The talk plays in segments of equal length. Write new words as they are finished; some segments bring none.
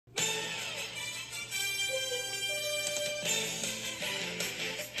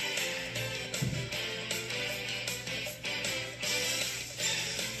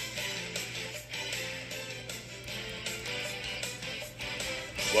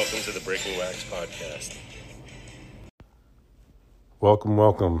welcome to the Breaking Wax podcast.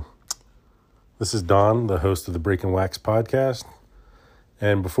 Welcome. This is Don, the host of the Breaking Wax podcast.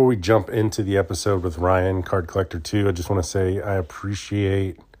 And before we jump into the episode with Ryan, Card Collector 2, I just want to say I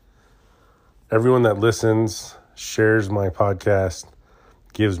appreciate everyone that listens, shares my podcast,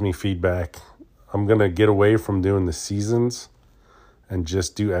 gives me feedback. I'm going to get away from doing the seasons and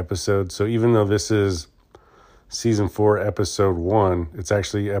just do episodes. So even though this is season 4, episode 1, it's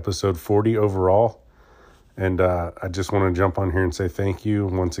actually episode 40 overall. And I just want to jump on here and say thank you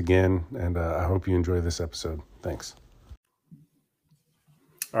once again. And I hope you enjoy this episode. Thanks.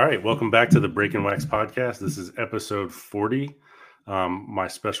 All right. Welcome back to the Breaking Wax podcast. This is episode 40. My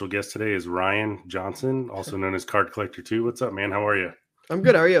special guest today is Ryan Johnson, also known as Card Collector 2. What's up, man? How are you? I'm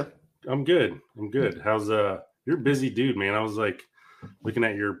good. How are you? I'm good. How's you're a busy dude, man. I was like looking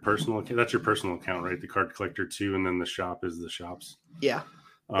at your personal account. That's your personal account, right? The Card Collector 2, and then the shop is the shops. Yeah.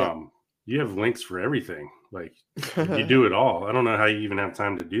 You have links for everything. Like you do it all. I don't know how you even have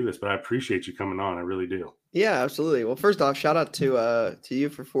time to do this, but I appreciate you coming on. I really do. Yeah, absolutely. Well, first off, shout out to you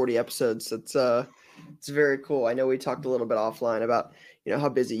for 40 episodes. It's very cool. I know we talked a little bit offline about, how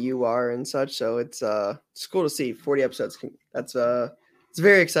busy you are and such. So it's cool to see 40 episodes. It's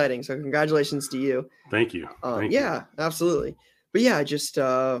very exciting. So congratulations to you. Thank you. Yeah, absolutely. But yeah, just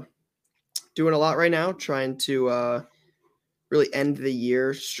doing a lot right now, trying to really end the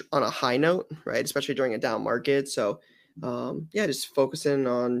year on a high note, right? Especially during a down market. So just focusing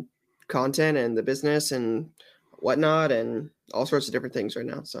on content and the business and whatnot and all sorts of different things right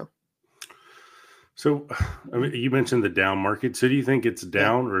now. So I mean, you mentioned the down market. So do you think it's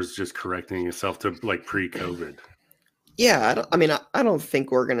down or is it just correcting itself to like pre-COVID? Yeah, I don't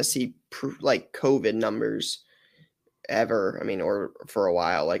think we're going to see COVID numbers ever. Or for a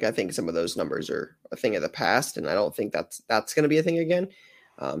while. Like I think some of those numbers are a thing of the past, and I don't think that's going to be a thing again.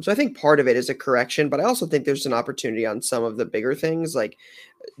 So I think part of it is a correction, but I also think there's an opportunity on some of the bigger things. Like,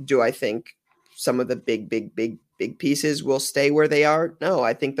 do I think some of the big pieces will stay where they are? No,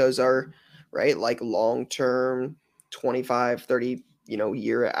 I think those are right, like long-term 25, 30,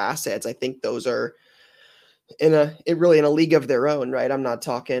 year assets. I think those are in a league of their own, right? I'm not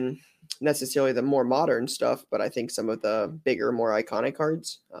talking necessarily the more modern stuff, but I think some of the bigger, more iconic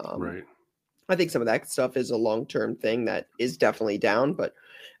cards, right. I think some of that stuff is a long-term thing that is definitely down, but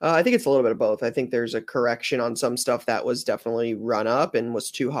I think it's a little bit of both. I think there's a correction on some stuff that was definitely run up and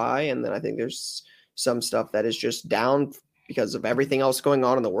was too high. And then I think there's some stuff that is just down because of everything else going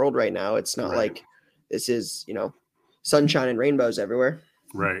on in the world right now. It's not like this is, sunshine and rainbows everywhere.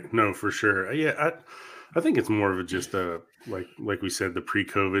 Right. No, for sure. Yeah. I think it's more of a just like we said, the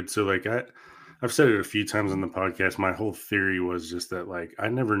pre-COVID. So like I've said it a few times on the podcast. My whole theory was just that like I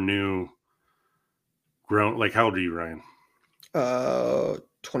never knew like how old are you, Ryan?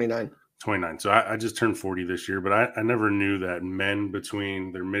 29. 29. So I just turned 40 this year, but I never knew that men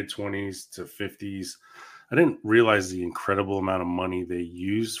between their mid-20s to 50s, I didn't realize the incredible amount of money they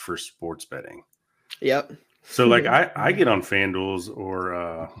use for sports betting. Yep. So like I get on FanDuel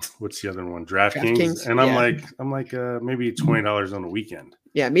or what's the other one? DraftKings. And I'm like maybe $20 on a weekend.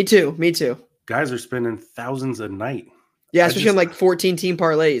 Yeah, me too. Guys are spending thousands a night. Yeah, especially on like 14 team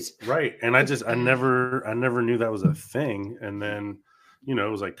parlays. Right. And I never knew that was a thing. And then,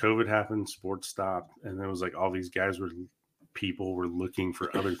 it was like COVID happened, sports stopped, and then it was like all these people were looking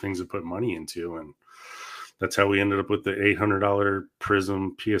for other things to put money into. And that's how we ended up with the $800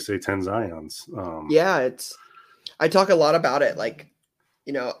 Prism PSA 10 Zions. I talk a lot about it. Like,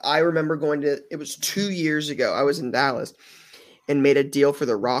 I remember it was 2 years ago. I was in Dallas and made a deal for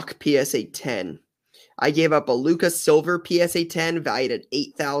the Rock PSA 10. I gave up a Luka Silver PSA 10 valued at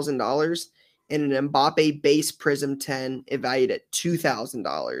 $8,000 and an Mbappe base Prism 10 valued at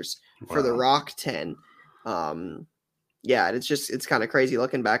 $2,000 for the Rock 10. It's kind of crazy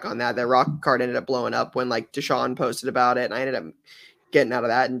looking back on that. That Rock card ended up blowing up when like Deshaun posted about it, and I ended up getting out of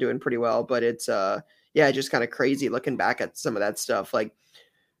that and doing pretty well. But it's just kind of crazy looking back at some of that stuff. Like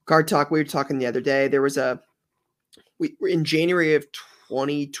Card Talk, we were talking the other day. There was in January of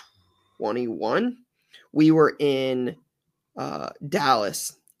 2021, we were in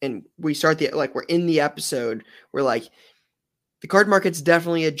Dallas, and we we're in the episode. We're like, the card market's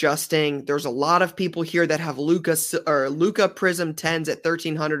definitely adjusting. There's a lot of people here that have Luka Prism 10s at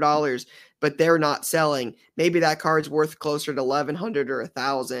 $1,300, but they're not selling. Maybe that card's worth closer to $1,100 or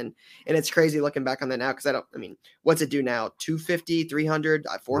 $1,000. And it's crazy looking back on that now because what's it do now? $250, $300,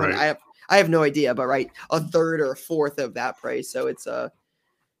 $400? Right. I have no idea, but right, a third or a fourth of that price. So it's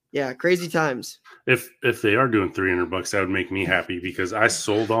crazy times. If they are doing $300, that would make me happy because I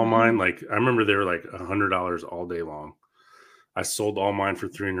sold all mine. Like I remember they were like $100 all day long. I sold all mine for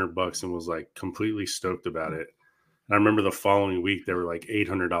 $300 and was like completely stoked about it. And I remember the following week they were like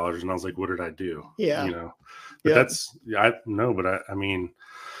 $800, and I was like, "What did I do?" Yeah. You know. But I mean,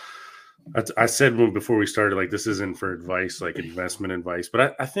 I said before we started, like, this isn't for advice, like investment advice,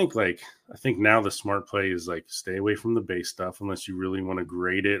 but I think now the smart play is like stay away from the base stuff unless you really want to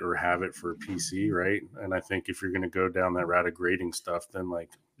grade it or have it for a PC, right? And I think if you're going to go down that route of grading stuff, then like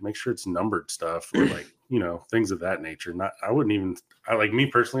make sure it's numbered stuff or like, things of that nature. Like me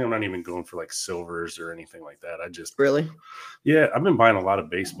personally, I'm not even going for like silvers or anything like that. I just Really? Yeah, I've been buying a lot of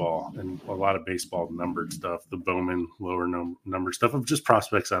baseball and a lot of baseball numbered stuff, the Bowman lower number stuff of just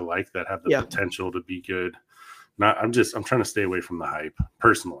prospects I like that have the potential to be good. I'm trying to stay away from the hype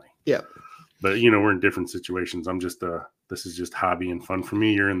personally. Yeah. But we're in different situations. This is just hobby and fun for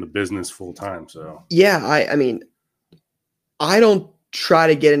me. You're in the business full time. So yeah, I mean, I don't try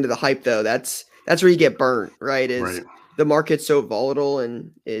to get into the hype though. That's where you get burnt, right? Right. The market's so volatile,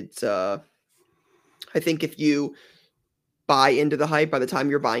 and it's I think if you buy into the hype, by the time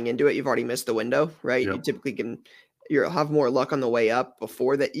you're buying into it, you've already missed the window, right? Yep. You typically you'll have more luck on the way up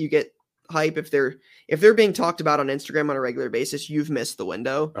before that you get hype. If they're being talked about on Instagram on a regular basis, you've missed the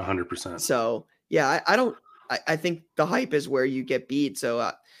window. 100%. So yeah, I think the hype is where you get beat.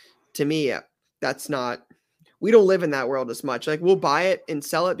 So to me, that's not, we don't live in that world as much. Like we'll buy it and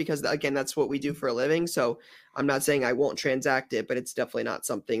sell it because again, that's what we do for a living. So I'm not saying I won't transact it, but it's definitely not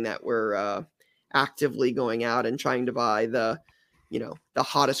something that we're actively going out and trying to buy the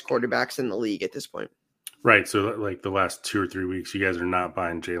hottest quarterbacks in the league at this point. Right. So like the last 2 or 3 weeks, you guys are not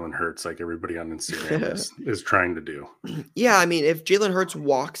buying Jalen Hurts like everybody on Instagram is trying to do. Yeah. I mean, if Jalen Hurts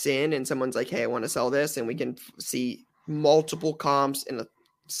walks in and someone's like, hey, I want to sell this, and we can see multiple comps in a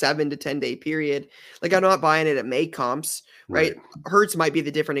 7 to 10 day period, like I'm not buying it at May comps, right? Hurts might be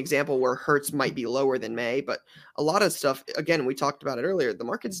the different example where Hurts might be lower than May, but a lot of stuff, again, we talked about it earlier, the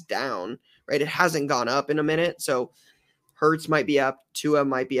market's down, right? It hasn't gone up in a minute. So Hurts might be up, Tua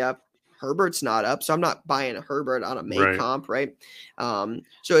might be up, Herbert's not up. So I'm not buying a Herbert on a May comp, right?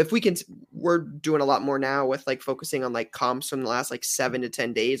 So if we're doing a lot more now with like focusing on like comps from the last like 7 to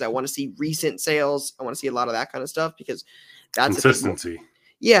 10 days. I want to see recent sales. I want to see a lot of that kind of stuff because that's consistency.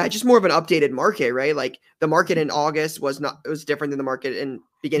 Yeah, just more of an updated market, right? Like the market in August was different than the market in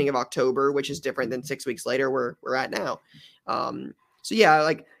beginning of October, which is different than 6 weeks later where we're at now. So yeah,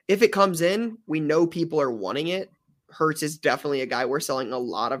 like if it comes in, we know people are wanting it. Hurts is definitely a guy we're selling a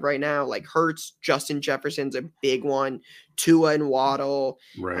lot of right now. Like Hurts, Justin Jefferson's a big one, Tua and Waddle.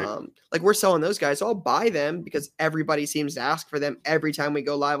 Right. Like we're selling those guys. So I'll buy them because everybody seems to ask for them every time we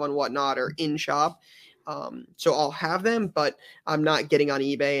go live on Whatnot or in shop. So I'll have them, but I'm not getting on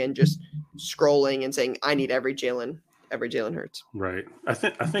eBay and just scrolling and saying I need every Jalen Hurts. Right. I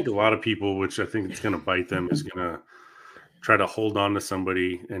think a lot of people, which I think it's going to bite them, is going to try to hold on to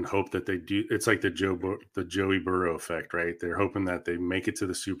somebody and hope that they do. It's like the Joey Burrow effect, right? They're hoping that they make it to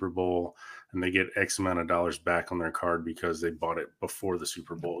the Super Bowl and they get X amount of dollars back on their card because they bought it before the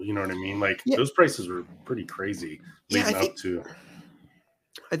Super Bowl. You know what I mean? Like those prices were pretty crazy leading up to.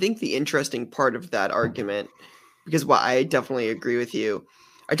 I think the interesting part of that argument, because I definitely agree with you.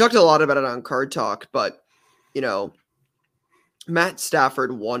 I talked a lot about it on Card Talk, but Matt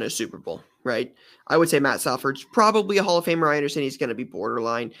Stafford won a Super Bowl, right? I would say Matt Stafford's probably a Hall of Famer. I understand he's going to be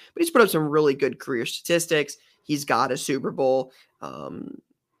borderline, but he's put up some really good career statistics. He's got a Super Bowl,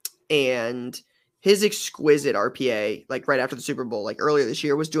 and his exquisite RPA, like right after the Super Bowl, like earlier this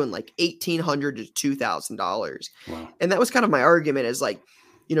year, was doing like $1,800 to $2,000. Wow. And that was kind of my argument is like,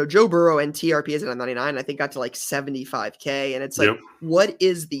 Joe Burrow and TRP is at 99. I think got to like 75K. And it's like, What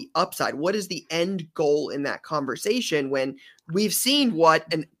is the upside? What is the end goal in that conversation when we've seen what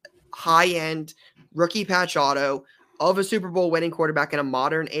an high-end rookie patch auto of a Super Bowl winning quarterback in a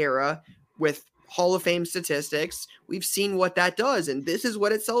modern era with Hall of Fame statistics, we've seen what that does. And this is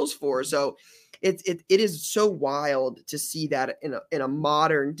what it sells for. So it is so wild to see that in a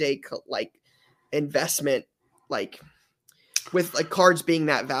modern day, like investment, like with like cards being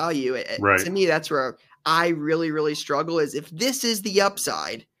that value. To me, that's where I really, really struggle is if this is the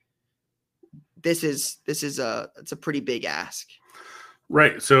upside, it's a pretty big ask.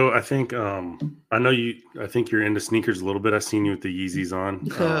 Right. So I think, I think you're into sneakers a little bit. I've seen you with the Yeezys on.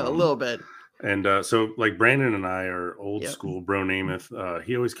 A little bit. And so like Brandon and I are old school. Bro Namath.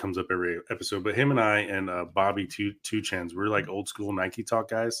 He always comes up every episode, but him and I and Bobby Two Chans, we're like old school Nike Talk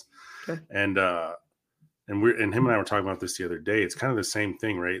guys. Okay. And him and I were talking about this the other day. It's kind of the same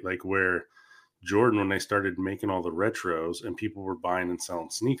thing, right? Like where Jordan, when they started making all the retros and people were buying and selling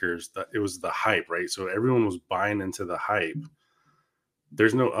sneakers, it was the hype, right? So everyone was buying into the hype.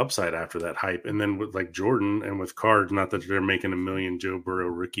 there's no upside after that hype. And then with like Jordan and with cards, not that they're making a million Joe Burrow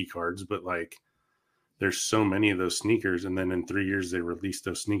rookie cards, but like there's so many of those sneakers. And then in 3 years, they released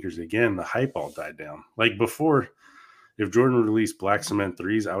those sneakers again. The hype all died down. Like before, if Jordan released black cement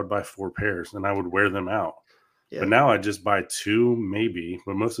threes, I would buy 4 pairs and I would wear them out. Yeah. But now I just buy 2, maybe.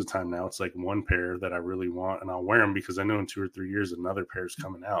 But most of the time now it's like 1 pair that I really want, and I'll wear them because I know in 2 or 3 years another pair is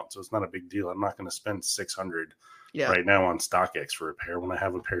coming out. So it's not a big deal. I'm not going to spend $600 right now on StockX for a pair when I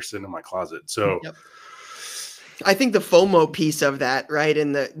have a pair sitting in my closet. So I think the FOMO piece of that, right?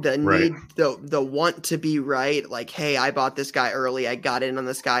 And the Right. need, the want to be right. Like, hey, I bought this guy early. I got in on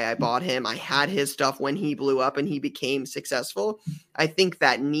this guy. I bought him. I had his stuff when he blew up and he became successful. I think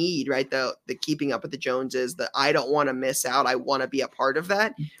that need, right? The keeping up with the Joneses, the I don't want to miss out. I want to be a part of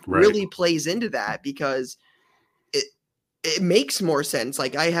that really plays into that because it makes more sense.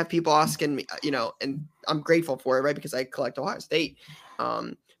 Like I have people asking me, and I'm grateful for it, right? Because I collect Ohio State.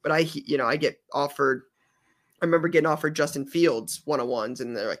 But I get offered. I remember getting offered Justin Fields 101s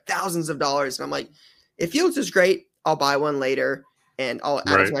and they're like thousands of dollars. And I'm like, if Fields is great, I'll buy one later and I'll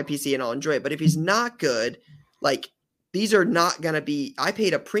add it to my PC and I'll enjoy it. But if he's not good, like these are not going to be, I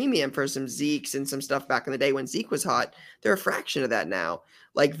paid a premium for some Zekes and some stuff back in the day when Zeke was hot. They're a fraction of that now.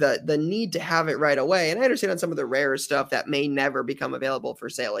 Like the need to have it right away. And I understand on some of the rarer stuff that may never become available for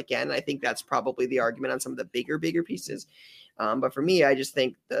sale again. I think that's probably the argument on some of the bigger pieces. But for me, I just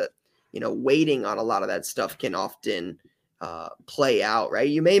think that, waiting on a lot of that stuff can often play out, right?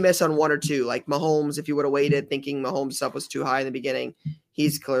 You may miss on 1 or 2, like Mahomes. If you would have waited thinking Mahomes stuff was too high in the beginning,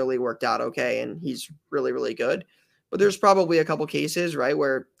 he's clearly worked out okay. And he's really, really good. But there's probably a couple cases, right,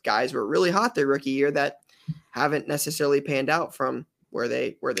 where guys were really hot their rookie year that haven't necessarily panned out from where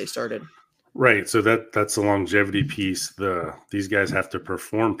they started. Right. So that's the longevity piece. These guys have to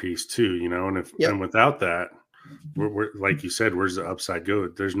perform piece too, and and without that, we're like you said, where's the upside go?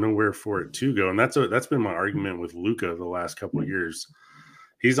 There's nowhere for it to go. And that's been my argument with Luka the last couple of years.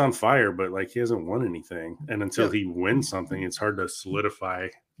 He's on fire, but like he hasn't won anything. And until he wins something, it's hard to solidify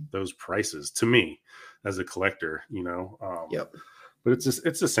those prices to me as a collector, But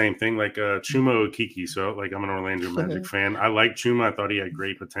it's the same thing, like Chuma Okeke. So like I'm an Orlando Magic fan. I like Chuma. I thought he had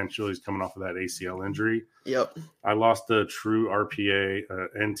great potential. He's coming off of that ACL injury. Yep. I lost the True RPA,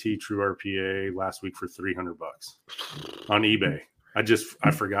 NT True RPA last week for $300 on eBay.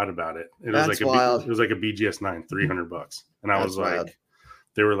 I forgot about it. It was like wild. It was like a BGS 9, $300, and I was like, wild.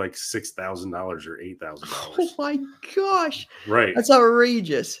 They were like $6,000 or $8,000. Oh my gosh! Right. That's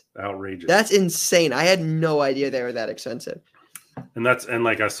outrageous. Outrageous. That's insane. I had no idea they were that expensive. And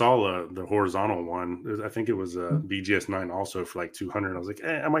like I saw the horizontal one. I think it was a BGS 9 also for like $200. I was like,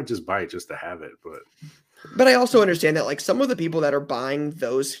 I might just buy it just to have it. But I also understand that like some of the people that are buying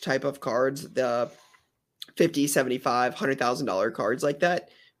those type of cards, the $50, $75, $100,000 cards like that,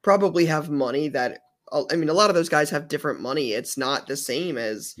 probably have money that. I mean, a lot of those guys have different money. It's not the same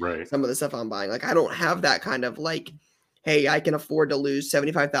as some of the stuff I'm buying. Like I don't have that kind of like, hey, I can afford to lose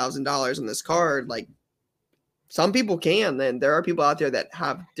 $75,000 on this card. Like some people can. Then there are people out there that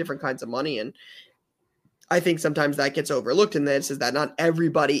have different kinds of money. And I think sometimes that gets overlooked in this is that not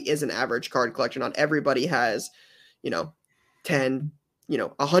everybody is an average card collector. Not everybody has, $100 or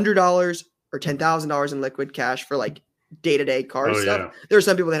 $10,000 in liquid cash for like day-to-day card stuff. Yeah. There are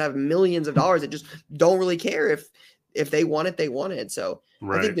some people that have millions of dollars that just don't really care if they want it, they want it. So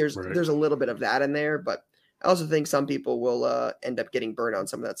I think there's a little bit of that in there, but I also think some people will end up getting burned on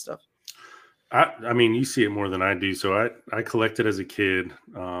some of that stuff. I mean, you see it more than I do. So I collected as a kid.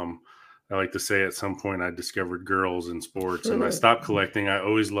 I like to say at some point I discovered girls in sports and I stopped collecting. I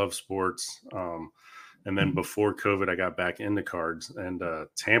always loved sports. And then before COVID, I got back into cards, and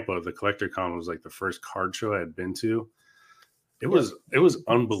Tampa, the Collector Con, was like the first card show I had been to. It was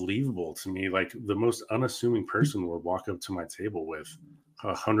unbelievable to me. Like the most unassuming person would walk up to my table with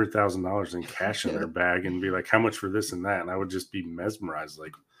 $100,000 in cash in their bag and be like, "How much for this and that?" And I would just be mesmerized,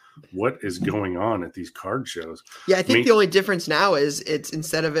 like, what is going on at these card shows? Yeah, I think the only difference now is it's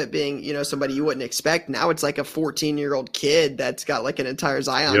instead of it being, somebody you wouldn't expect, now it's like a 14-year-old kid that's got like an entire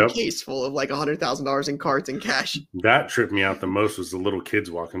Zion case full of like $100,000 in cards and cash. That tripped me out the most was the little kids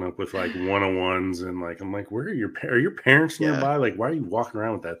walking up with like 101s and like, I'm like, where are your parents nearby? Like, why are you walking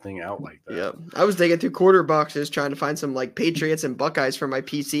around with that thing out like that? Yeah, I was digging through quarter boxes trying to find some like Patriots and Buckeyes for my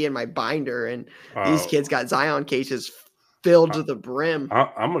PC and my binder, and these kids got Zion cases filled to the brim.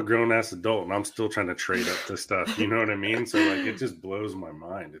 I'm a grown-ass adult, and I'm still trying to trade up this stuff. You know what I mean? So, like, it just blows my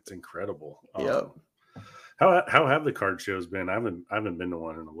mind. It's incredible. How have the card shows been? I haven't been to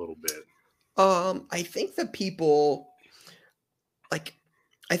one in a little bit. I think the people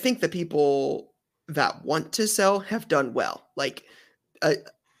that want to sell have done well. Like,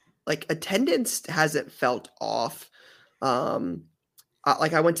 like attendance hasn't felt off.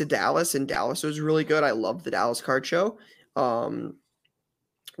 Like I went to Dallas, and Dallas was really good. I love the Dallas card show.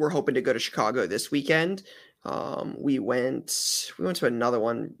 We're hoping to go to Chicago this weekend. We went to another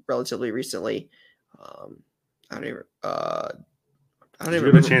one relatively recently. I don't even Did you go to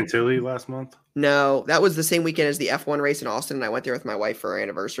remember. Chantilly last month? No, that was the same weekend as the F1 race in Austin, and I went there with my wife for our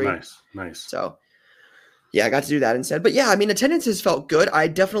anniversary. Nice. So, yeah, I got to do that instead. But yeah, I mean, attendance has felt good. I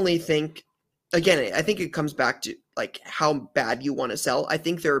definitely think, again, I think it comes back to like how bad you want to sell. I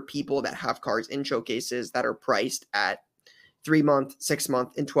think there are people that have cars in showcases that are priced at 3-month,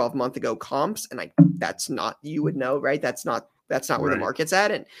 6-month, and 12-month ago comps, and like that's not, you would know, right? That's not where the market's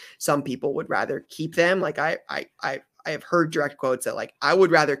at, and some people would rather keep them. Like I have heard direct quotes that like I would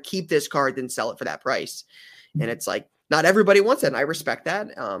rather keep this card than sell it for that price, and it's like not everybody wants it, and I respect that.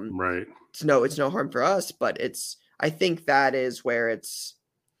 Right. It's no harm for us, but I think that is where it's.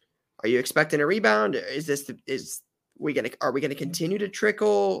 Are you expecting a rebound? Are we gonna continue to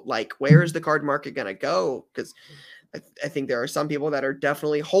trickle? Like, where is the card market gonna go? Because I think there are some people that are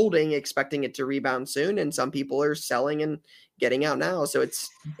definitely holding, expecting it to rebound soon, and some people are selling and getting out now. So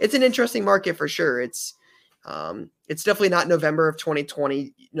it's an interesting market for sure. It's definitely not November of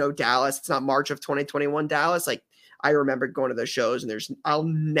 2020, Dallas. It's not March of 2021 Dallas. Like I remember going to those shows, and I'll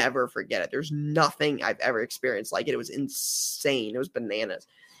never forget it. There's nothing I've ever experienced like it. It was insane. It was bananas.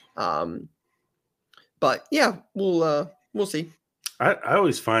 But yeah, we'll see. I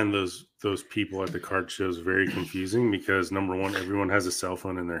always find those people at the card shows very confusing because number one, everyone has a cell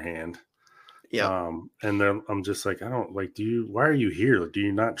phone in their hand. Yeah. And then I'm just like, I don't like, why are you here? Like, do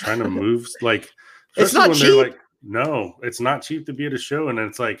you not trying to move? Like, it's not when cheap. They're like, no, it's not cheap to be at a show. And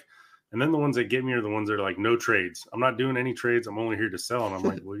it's like, and then the ones that get me are the ones that are like, no trades. I'm not doing any trades. I'm only here to sell. And I'm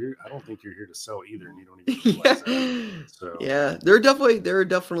like, well, I don't think you're here to sell either. And you don't even realize that. So yeah, there are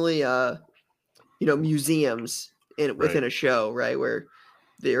definitely museums within a show, right? Where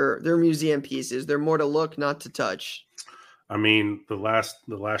they're museum pieces. They're more to look, not to touch. I mean, the last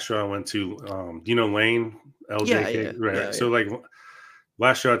show I went to, Lane, LJK, right? Yeah, so like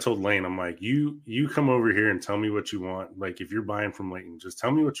last show I told Lane, I'm like, you come over here and tell me what you want. Like if you're buying from Layton, just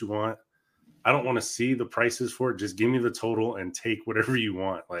tell me what you want. I don't want to see the prices for it. Just give me the total and take whatever you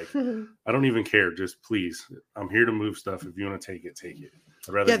want. Like I don't even care. Just please, I'm here to move stuff. If you want to take it, take it.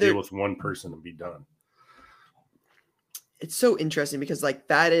 I'd rather deal with one person and be done. It's so interesting because like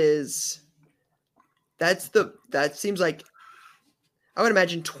that seems like I would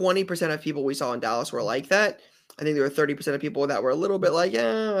imagine 20% of people we saw in Dallas were like that. I think there were 30% of people that were a little bit like,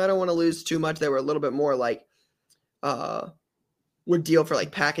 I don't want to lose too much. They were a little bit more like, would deal for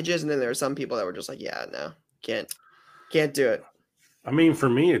like packages. And then there were some people that were just like, yeah, no, can't do it. I mean, for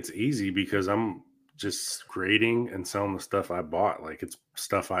me, it's easy because I'm just grading and selling the stuff I bought. Like it's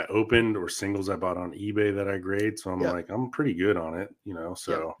stuff I opened or singles I bought on eBay that I grade. So I'm like, I'm pretty good on it,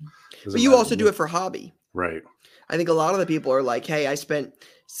 so. But you also do it for hobby. Right. I think a lot of the people are like, hey, I spent,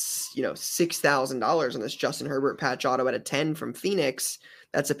 $6,000 on this Justin Herbert patch auto at a 10 from Phoenix.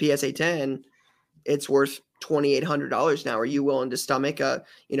 That's a PSA 10. It's worth $2,800 now. Are you willing to stomach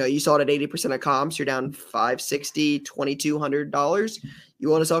you saw it at 80% of comps, you're down $560, $2,200. You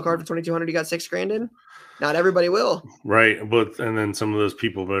want to sell a card for $2,200, you got $6,000 in? Not everybody will. Right. But, and then some of those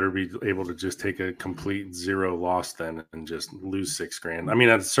people better be able to just take a complete zero loss then and just lose $6,000. I mean,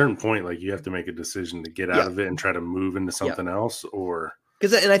 at a certain point, like you have to make a decision to get out of it and try to move into something else or.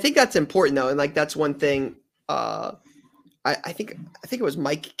 And I think that's important though. And like, that's one thing, I think it was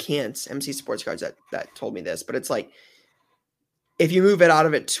Mike Kantz, MC Sports Cards, that told me this, but it's like, if you move it out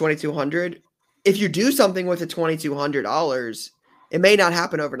of it $2,200, if you do something with the $2,200, it may not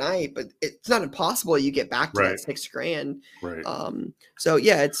happen overnight, but it's not impossible. You get back to that $6,000. Right. So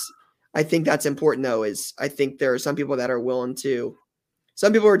yeah, I think that's important though, is I think there are some people that are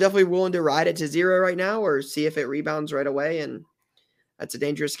some people are definitely willing to ride it to zero right now or see if it rebounds right away. And that's a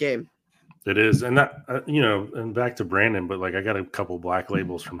dangerous game. It is. And that, and back to Brandon, but like I got a couple black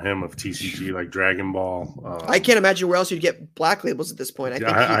labels from him of TCG, like Dragon Ball. I can't imagine where else you'd get black labels at this point.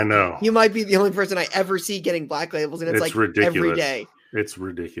 I know. You might be the only person I ever see getting black labels, and it's like ridiculous. Every day. It's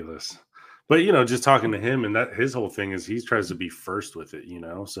ridiculous. But, just talking to him, and that his whole thing is he tries to be first with it,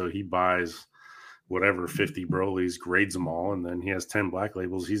 so he buys whatever 50 Broly's, grades them all, and then he has 10 black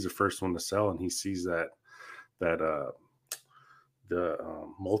labels. He's the first one to sell, and he sees the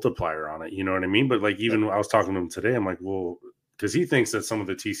multiplier on it, you know what I mean? But like, even I was talking to him today, I'm like, well, because he thinks that some of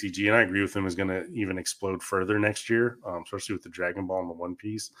the TCG, and I agree with him, is going to even explode further next year, especially with the Dragon Ball and the One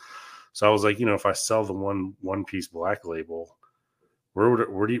Piece. So I was like, if I sell the one Piece black label,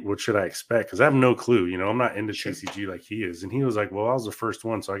 what should I expect? Because I have no clue. I'm not into Sure. TCG like he is. And he was like, well, I was the first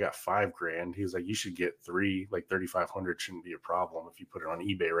one, so I got $5,000. He was like, you should get 3, like 3,500 shouldn't be a problem if you put it on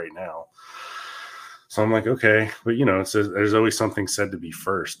eBay right now. So I'm like, okay, but it says there's always something said to be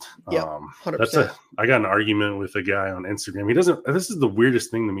first. Yeah, 100%. I got an argument with a guy on Instagram. He doesn't. This is the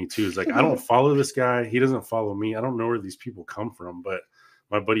weirdest thing to me too. Is like I don't follow this guy. He doesn't follow me. I don't know where these people come from. But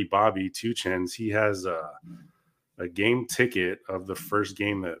my buddy Bobby Two Chins, he has a game ticket of the first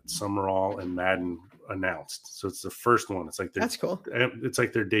game that Summerall and Madden announced. So it's the first one. It's like That's cool. It's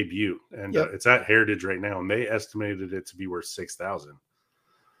like their debut, and Yep. it's at Heritage right now, and they estimated it to be worth $6,000.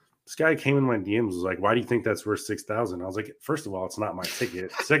 This guy came in my DMs, was like, why do you think that's worth $6,000? I was like, first of all, it's not my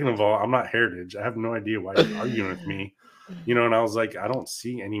ticket. Second of all, I'm not Heritage. I have no idea why you're arguing with me. And I was like, I don't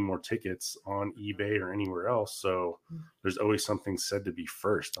see any more tickets on eBay or anywhere else. So there's always something said to be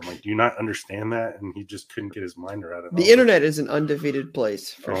first. I'm like, do you not understand that? And he just couldn't get his mind around it. The internet is an undefeated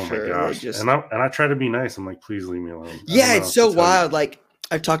place for sure. Oh my gosh. And I try to be nice. I'm like, please leave me alone. Yeah, it's so wild. Like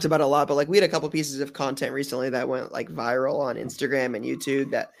I've talked about it a lot, but like we had a couple pieces of content recently that went like viral on Instagram and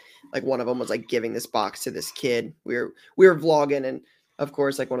YouTube that like one of them was like giving this box to this kid. We were vlogging, and of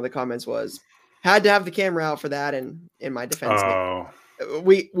course, like one of the comments was had to have the camera out for that. And in my defense,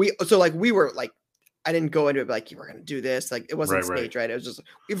 we were like, I didn't go into it like you were gonna do this. Like it wasn't staged, right? It was just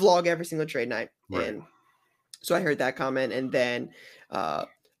we vlog every single trade night. Right. And so I heard that comment, and then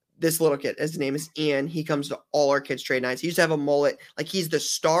this little kid, his name is Ian. He comes to all our kids' trade nights. He used to have a mullet. Like he's the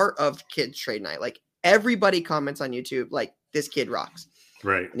star of kids' trade night. Like everybody comments on YouTube, like this kid rocks.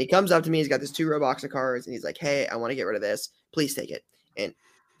 Right. And he comes up to me. He's got this 2-row box of cards, and he's like, "Hey, I want to get rid of this. Please take it." And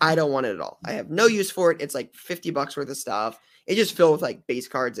I don't want it at all. I have no use for it. It's like $50 worth of stuff. It just filled with like base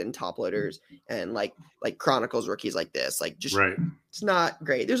cards and top loaders and like Chronicles rookies like this. Like just It's not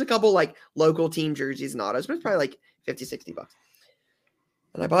great. There's a couple like local team jerseys and autos, but it's probably like $50-$60.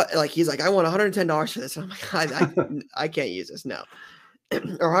 And I bought like he's like, I want $110 for this. And I'm like, I can't use this. No.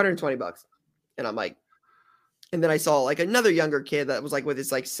 Or $120. And I'm like, and then I saw like another younger kid that was like with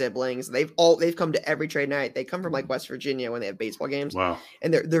his like siblings. They've come to every trade night. They come from like West Virginia when they have baseball games. Wow.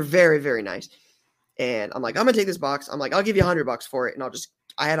 And they're very, very nice. And I'm like, I'm gonna take this box. I'm like, I'll give you $100 for it. And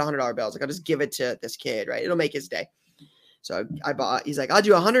I had $100 bills. Like, I'll just give it to this kid, right? It'll make his day. So I bought, he's like, I'll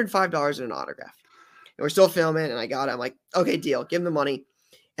do $105 in an autograph. And we're still filming, and I got it. I'm like, okay, deal. Give him the money.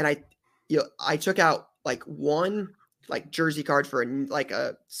 And I took out like one like jersey card for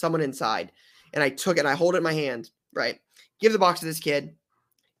someone inside. And I took it and I hold it in my hand, right? Give the box to this kid,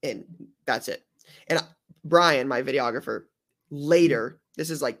 and that's it. And Brian, my videographer, later, this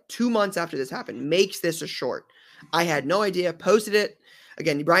is like 2 months after this happened, makes this a short. I had no idea, posted it.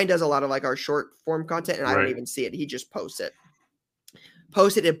 Again, Brian does a lot of like our short form content, and I don't even see it. He just posts it.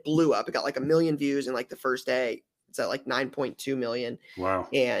 Posted it, blew up. It got like 1 million views in like the first day. It's at like 9.2 million. Wow.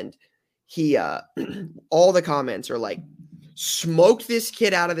 And he, all the comments are like, smoked this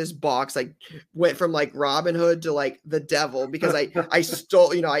kid out of this box, like went from like Robin Hood to like the devil because I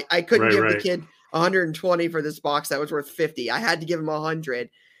stole, I couldn't give the kid 120 for this box that was worth 50. I had to give him 100,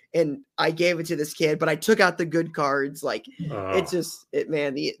 and I gave it to this kid, but I took out the good cards. Like it's just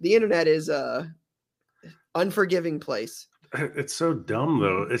man, the internet is a unforgiving place. It's so dumb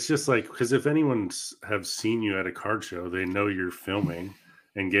though. It's just like, because if anyone have seen you at a card show, they know you're filming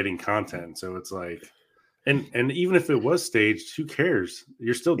and getting content. So it's like, and even if it was staged, who cares?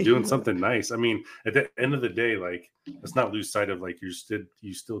 You're still doing something nice. I mean, at the end of the day, like, let's not lose sight of like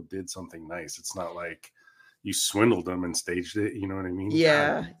you still did something nice. It's not like you swindled them and staged it. You know what I mean?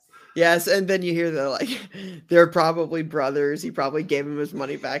 Yeah. Yes, and then you hear they're probably brothers. He probably gave him his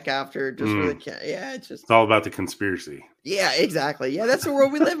money back after just for the yeah. It's all about the conspiracy. Yeah, exactly. Yeah, that's the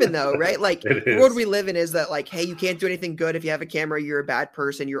world we live in, though, right? Like the world we live in is that like, hey, you can't do anything good if you have a camera. You're a bad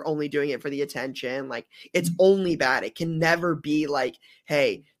person. You're only doing it for the attention. Like it's only bad. It can never be like,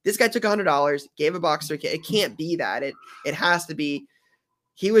 hey, this guy took $100, gave a box to a kid. It can't be that. It has to be.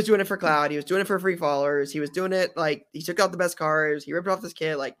 He was doing it for clout. He was doing it for free followers. He was doing it like he took out the best cars. He ripped off this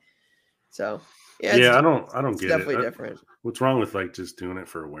kid. Like. So yeah, I don't get definitely it. Definitely different. What's wrong with like just doing it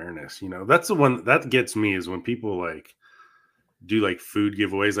for awareness? That's the one that gets me is when people like do like food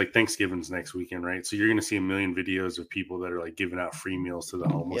giveaways. Like Thanksgiving's next weekend, right? So you're gonna see 1 million videos of people that are like giving out free meals to the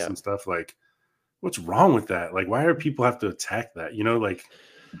homeless and stuff. Like, what's wrong with that? Like, why do people have to attack that? Like.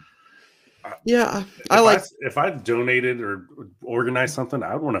 Yeah, if I donated or organized something,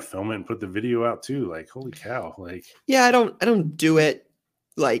 I would want to film it and put the video out too. Like, holy cow! Like, yeah, I don't do it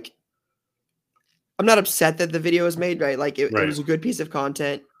like. I'm not upset that the video was made, right? Like it was a good piece of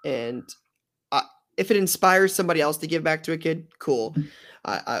content, and if it inspires somebody else to give back to a kid, cool.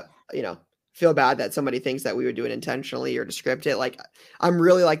 feel bad that somebody thinks that we would do it intentionally or to script it. Like, I'm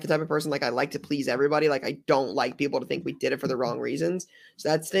really like the type of person, like, I like to please everybody. Like, I don't like people to think we did it for the wrong reasons. So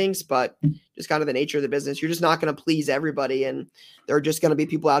that stinks, but just kind of the nature of the business. You're just not going to please everybody. And there are just going to be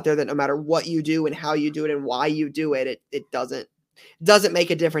people out there that no matter what you do and how you do it and why you do it, it doesn't make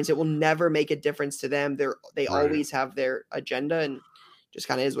a difference. It will never make a difference to them. They Right. always have their agenda, and just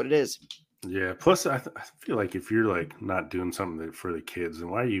kind of is what it is. Yeah. Plus, I feel like if you're like not doing something for the kids,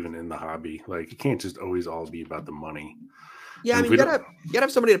 then why are you even in the hobby? Like, it can't just always all be about the money. Yeah, I And mean, if you we gotta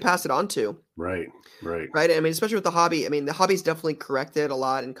have somebody to pass it on to, Right. Right. right? I mean, especially with the hobby. I mean, the hobby's definitely corrected a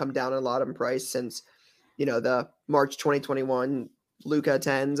lot and come down a lot in price since, the March 2021 Luca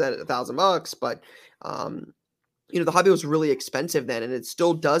 10s at $1,000. But the hobby was really expensive then, and it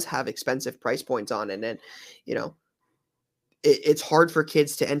still does have expensive price points on it. And you know, it's hard for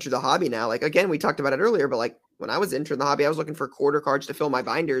kids to enter the hobby now. Like, again, we talked about it earlier, but like when I was entering the hobby, I was looking for quarter cards to fill my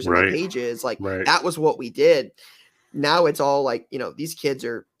binders and my Right. pages. Like, Right. that was what we did. Now it's all like, these kids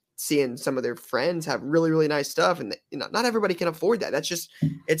are seeing some of their friends have really, really nice stuff, and not everybody can afford that. That's just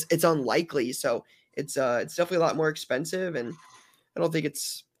it's unlikely. So it's definitely a lot more expensive, and I don't think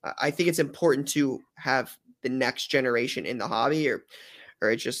I think it's important to have the next generation in the hobby, or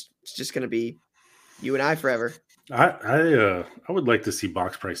it's just going to be you and I forever. I would like to see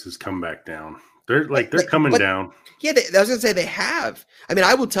box prices come back down. They're coming But down. yeah, I was gonna say they have. I mean,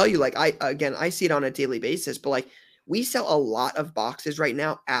 I will tell you, like, I see it on a daily basis, but like, we sell a lot of boxes right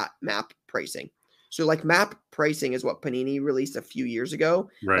now at MAP pricing. So like, MAP pricing is what Panini released a few years ago,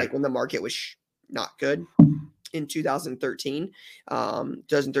 Right. like when the market was not good in 2013,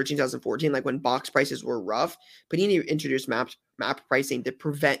 2014, like when box prices were rough. Panini introduced MAP pricing to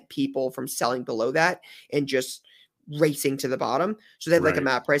prevent people from selling below that and just racing to the bottom. So they had like a Right.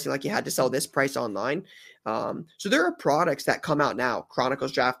 MAP pricing, like you had to sell this price online. So there are products that come out now.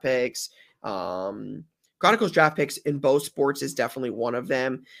 Chronicles Draft Picks. Chronicles Draft Picks in both sports is definitely one of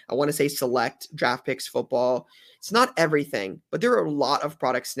them. I want to say Select Draft Picks football. It's not everything, but there are a lot of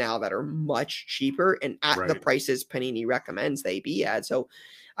products now that are much cheaper and at the Right. prices Panini recommends they be at. So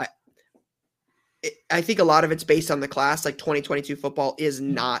I think a lot of it's based on the class. Like, 2022 football is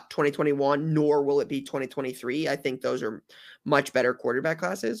not 2021, nor will it be 2023. I think those are much better quarterback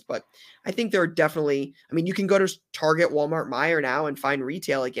classes, but I think there are definitely, I mean, you can go to Target, Walmart, Meijer now and find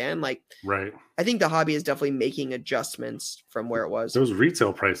retail again. Like, Right. I think the hobby is definitely making adjustments from where it was. Those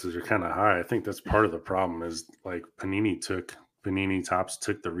retail prices are kind of high. I think that's part of the problem is like Panini Tops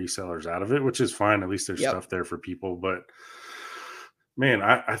took the resellers out of it, which is fine. At least there's Yep. stuff there for people. But man,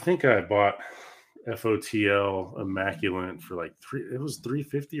 I think I bought FOTL Immaculate for like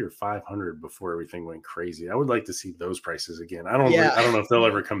 $350 or $500 before everything went crazy. I would like to see those prices again. I don't know if they'll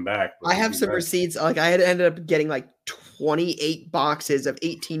ever come back. I have some receipts. Like, I had ended up getting like 28 boxes of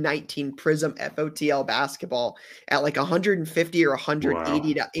 18-19 Prism FOTL basketball at like $150 or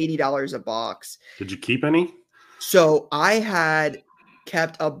 $180 a box. Did you keep any? So I had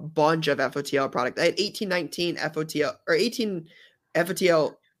kept a bunch of FOTL product. I had 18-19 FOTL or 18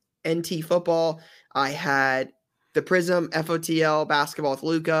 FOTL NT football. I had the Prism FOTL basketball with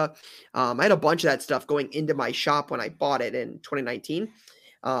Luca. I had a bunch of that stuff going into my shop when I bought it in 2019.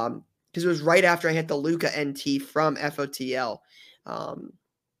 Because it was right after I hit the Luca NT from FOTL.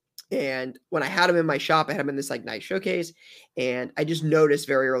 And when I had them in my shop, I had them in this like nice showcase. And I just noticed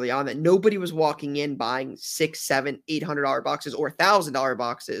very early on that nobody was walking in buying $600, $700, $800 boxes or $1,000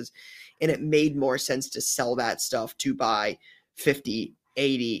 boxes. And it made more sense to sell that stuff to buy $50,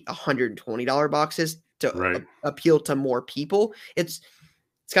 $80, $120 boxes to appeal to more people. It's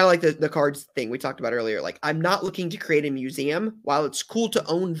kind of like the cards thing we talked about earlier. Like, I'm not looking to create a museum. While it's cool to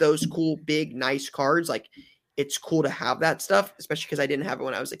own those cool, big, nice cards, like, it's cool to have that stuff, especially because I didn't have it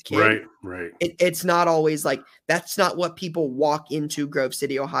when I was a kid. Right. It's not always like, that's not what people walk into Grove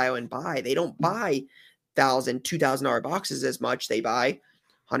City, Ohio and buy. They don't buy $1,000, $2,000 boxes as much. They buy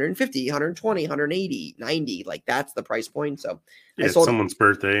 150, 120, 180, 90. Like, that's the price point. So yeah, it's someone's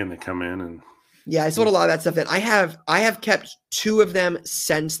birthday and they come in and I sold a lot of that stuff. And I have kept two of them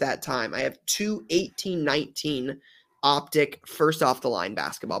since that time. I have two 18-19 Optic first off the line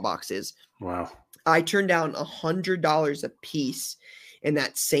basketball boxes. Wow. I turned down $100 a piece in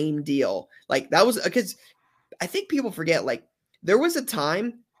that same deal. Like, that was because I think people forget, like, there was a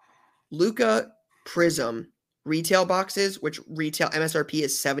time Luca Prism retail boxes, which retail MSRP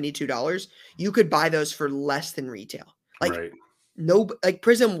is $72. You could buy those for less than retail. Like, like,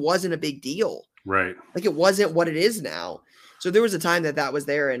 Prism wasn't a big deal. Right. Like, it wasn't what it is now. So there was a time that was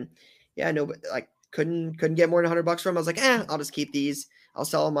there, and like, couldn't get more than $100 from them. I was like, I'll just keep these. I'll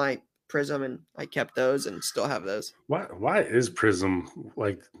sell my Prism, and I kept those and still have those. Why is Prism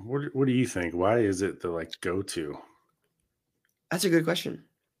like? What do you think? Why is it the like go to? That's a good question.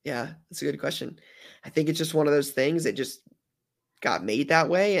 Yeah, that's a good question. I think it's just one of those things that just got made that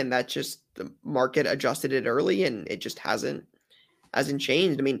way, and that just the market adjusted it early, and it just hasn't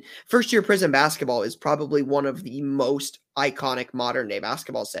changed. I mean, first year Prism basketball is probably one of the most iconic modern day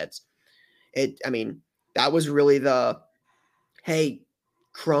basketball sets. I mean, that was really hey,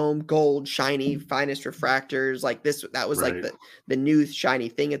 chrome, gold, shiny, finest refractors, like this. That was like Right. the new shiny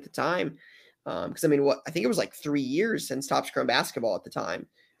thing at the time. Because I mean, I think it was like 3 years since Topps Chrome basketball at the time.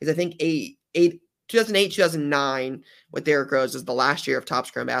 Because I think 2008, 2009 with Derrick Rose is the last year of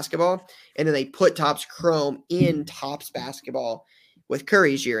Topps Chrome basketball, and then they put Topps Chrome in Topps basketball with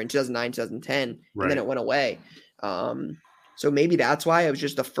Curry's year in 2009, 2010, and then Right. it went away. So maybe that's why it was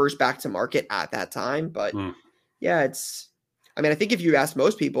just the first back to market at that time. But yeah, I mean, I think if you ask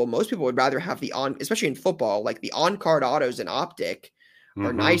most people would rather have especially in football, like the on-card autos and optic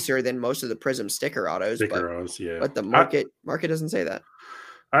are nicer than most of the Prism sticker autos. Yeah. But the market doesn't say that.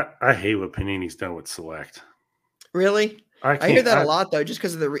 I hate what Panini's done with Select. Really? I hear that a lot though, just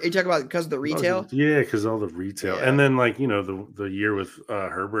because of you talk about because of the retail. Yeah, because all the retail, Yeah. and then like the year with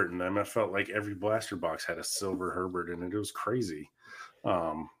Herbert and them, I felt like every blaster box had a silver Herbert in it. It was crazy.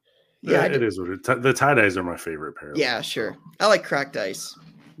 Yeah, it is what the tie dyes are my favorite pair. Yeah, sure. I like cracked ice.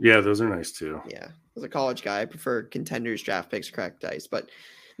 Yeah, those are nice too. Yeah, as a college guy, I prefer Contenders draft picks, cracked ice, but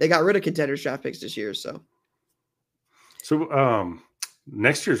they got rid of Contenders draft picks this year. So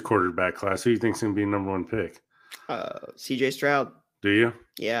next year's quarterback class, who do you think's going to be number one pick? CJ Stroud. Do you?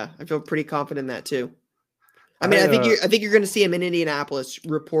 Yeah, I feel pretty confident in that too. I mean, I think you're going to see him in Indianapolis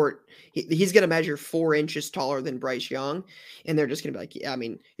report. He's going to measure 4 inches taller than Bryce Young, and they're just going to be like, yeah. I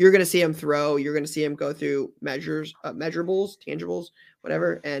mean, you're going to see him throw. You're going to see him go through measurables, tangibles,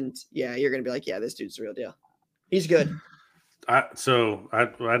 whatever, and yeah, you're going to be like, yeah, this dude's the real deal. He's good. I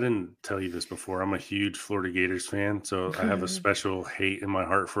didn't tell you this before. I'm a huge Florida Gators fan, so I have a special hate in my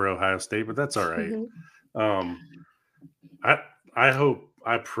heart for Ohio State, but that's all right.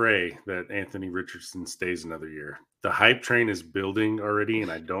 I pray that Anthony Richardson stays another year. The hype train is building already,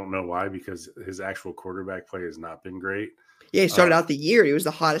 and I don't know why, because his actual quarterback play has not been great. Yeah, he started out the year. He was the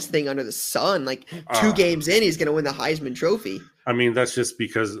hottest thing under the sun. Like 2 games in, he's going to win the Heisman Trophy. I mean, that's just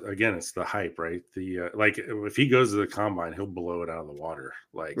because, again, it's the hype, right? Like if he goes to the combine, he'll blow it out of the water.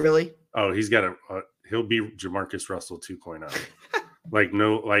 Like really? Oh, he'll be Jamarcus Russell 2.0.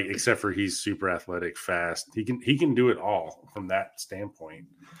 Except for he's super athletic, fast. He can do it all from that standpoint.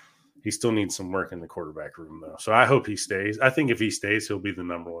 He still needs some work in the quarterback room, though. So I hope he stays. I think if he stays, he'll be the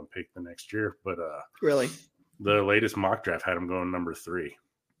number 1 pick the next year. But really, the latest mock draft had him going number 3,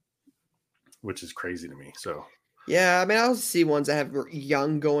 which is crazy to me. So yeah, I mean, I'll see ones that have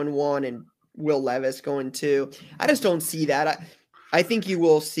Young going 1 and Will Levis going 2. I just don't see that. I think you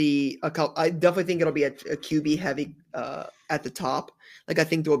will see a couple. I definitely think it'll be a QB heavy at the top. Like I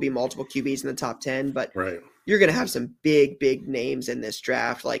think there will be multiple QBs in the top 10, but you're going to have some big names in this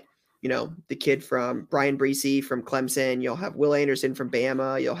draft. Like, the kid from Brian Breesy from Clemson. You'll have Will Anderson from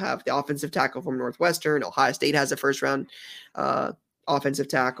Bama. You'll have the offensive tackle from Northwestern. Ohio State has a first round offensive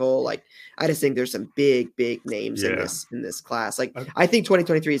tackle. Like, I just think there's some big names in this class. Like, I think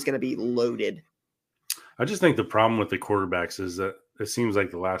 2023 is going to be loaded. I just think the problem with the quarterbacks is that it seems like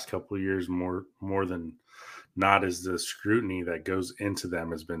the last couple of years more than not is the scrutiny that goes into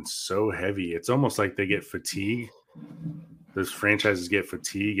them has been so heavy. It's almost like they get fatigue. Those franchises get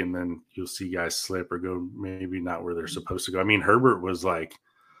fatigue, and then you'll see guys slip or go maybe not where they're supposed to go. I mean, Herbert was like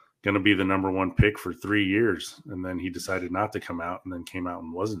going to be the number 1 pick for 3 years, and then he decided not to come out, and then came out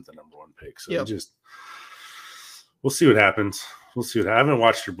and wasn't the number 1 pick. So we'll see what happens. I haven't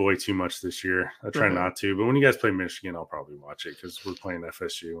watched your boy too much this year. I try not to, but when you guys play Michigan, I'll probably watch it because we're playing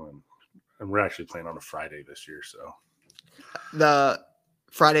FSU, and we're actually playing on a Friday this year. So the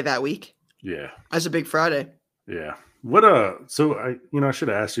Friday that week. Yeah, that's a big Friday. Yeah. So I should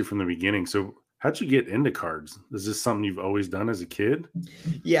have asked you from the beginning. So how'd you get into cards? Is this something you've always done as a kid?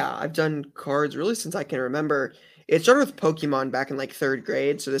 Yeah, I've done cards really since I can remember. It started with Pokemon back in like 3rd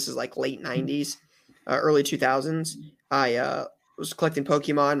grade. So this is like late 90s, early 2000s. I was collecting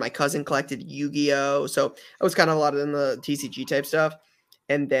Pokemon. My cousin collected Yu-Gi-Oh! So I was kind of a lot in the TCG type stuff.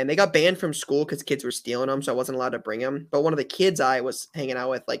 And then they got banned from school because kids were stealing them, so I wasn't allowed to bring them. But one of the kids I was hanging out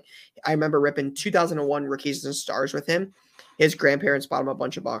with, like, I remember ripping 2001 Rookies and Stars with him. His grandparents bought him a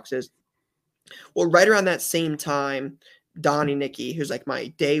bunch of boxes. Well, right around that same time, Donnie Nicky, who's like my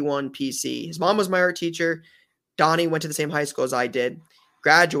day 1 PC. His mom was my art teacher. Donnie went to the same high school as I did,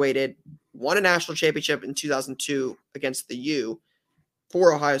 graduated, won a national championship in 2002 against the U.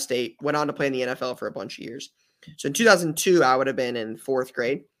 for Ohio State, went on to play in the NFL for a bunch of years. So in 2002, I would have been in 4th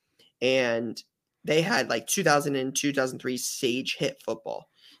grade, and they had like 2002, 2003 Sage Hit football.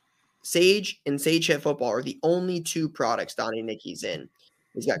 Sage and Sage Hit football are the only 2 products Donnie Nicky's in.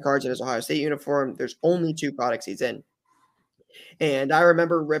 He's got cards in his Ohio State uniform. There's only 2 products he's in. And I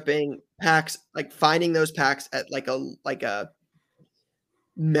remember ripping packs, like finding those packs at think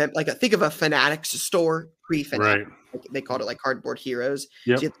of a Fanatics store pre-Fanatics. Right. Like they called it like Cardboard Heroes.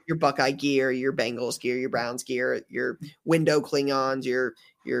 Yep. So you have your Buckeye gear, your Bengals gear, your Browns gear, your window Klingons, your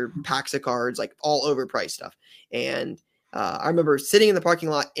packs of cards, like all overpriced stuff. And I remember sitting in the parking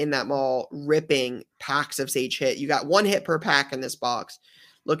lot in that mall, ripping packs of Sage Hit. You got 1 hit per pack in this box,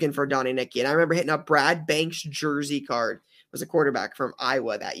 looking for Donnie Nicky. And I remember hitting a Brad Banks jersey card. It was a quarterback from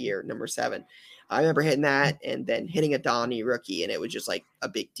Iowa that year, number 7. I remember hitting that and then hitting a Donnie rookie, and it was just like a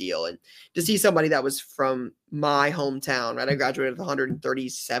big deal. And to see somebody that was from my hometown, right? I graduated with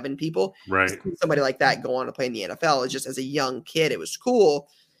 137 people. Right. Somebody like that go on to play in the NFL. It's just as a young kid, it was cool.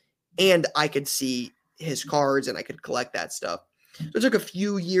 And I could see his cards and I could collect that stuff. So it took a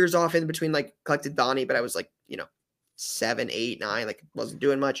few years off in between, like collected Donnie, but I was like, 7, 8, 9, like wasn't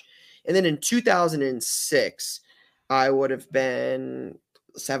doing much. And then in 2006, I would have been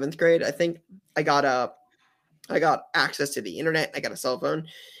 7th grade. I think I got access to the internet. I got a cell phone.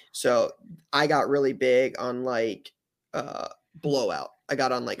 So I got really big on like Blowout. I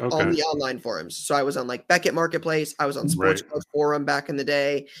got on like on the online forums. So I was on like Beckett Marketplace. I was on Sports Card Forum back in the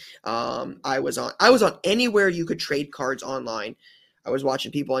day. I was on anywhere you could trade cards online. I was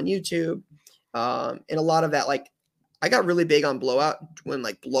watching people on YouTube. And a lot of that, like I got really big on Blowout when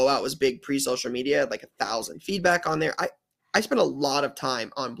like Blowout was big pre-social media, like 1,000 feedback on there. I spent a lot of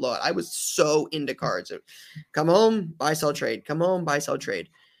time on Blowout. I was so into cards. Come home, buy, sell, trade. Come home, buy, sell, trade.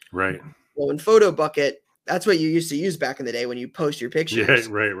 Right. Well, in Photo Bucket, that's what you used to use back in the day when you post your pictures. Yeah,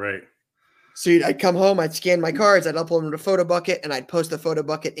 right. So I'd come home, I'd scan my cards, I'd upload them to Photo Bucket, and I'd post the Photo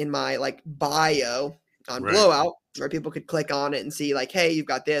Bucket in my like bio on Blowout, where people could click on it and see like, hey, you've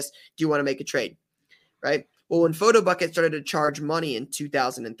got this. Do you want to make a trade? Right. Well, when Photo Bucket started to charge money in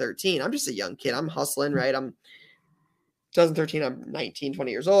 2013, I'm just a young kid. I'm hustling, right? 2013, I'm 19,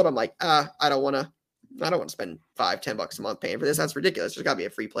 20 years old. I'm like, I don't want to spend $5-10 a month paying for this. That's ridiculous. There's got to be a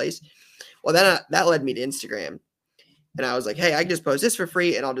free place. Well, then that led me to Instagram. And I was like, hey, I can just post this for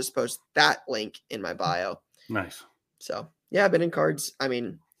free, and I'll just post that link in my bio. Nice. So, yeah, I've been in cards. I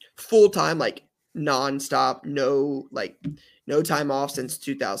mean, full time, like nonstop, no time off since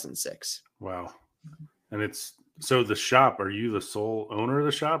 2006. Wow. And so the shop, are you the sole owner of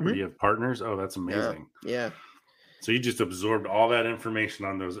the shop, or do you have partners? Oh, that's amazing. Yeah. So you just absorbed all that information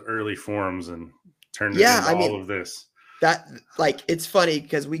on those early forums and turned it into all of this. That like it's funny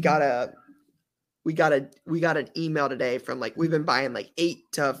because we got an email today from like we've been buying like $8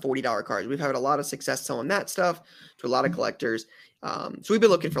 to $40 cards. We've had a lot of success selling that stuff to a lot of collectors. So we've been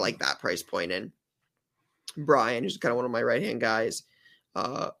looking for like that price point. And Brian, who's kind of one of my right hand guys,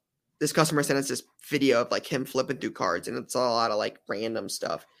 this customer sent us this video of like him flipping through cards, and it's a lot of like random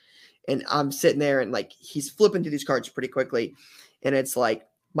stuff. And I'm sitting there and like he's flipping through these cards pretty quickly. And it's like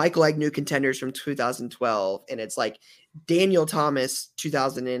Michael Agnew contenders from 2012. And it's like Daniel Thomas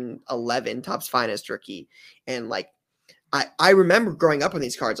 2011 Topps Finest rookie. And like I remember growing up on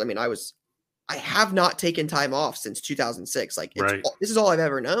these cards. I mean, I have not taken time off since 2006. Like this is all I've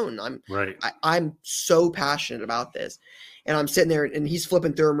ever known. I'm so passionate about this. And I'm sitting there and he's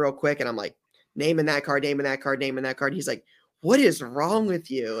flipping through them real quick. And I'm like, naming that card, naming that card, naming that card. He's like, what is wrong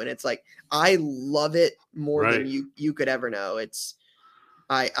with you? And it's like, I love it more than you could ever know.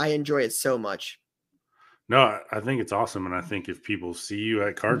 I enjoy it so much. No, I think it's awesome. And I think if people see you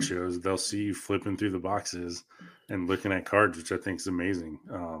at card shows, they'll see you flipping through the boxes and looking at cards, which I think is amazing.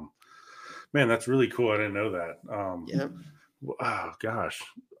 Man, that's really cool. I didn't know that. Yeah. Oh gosh.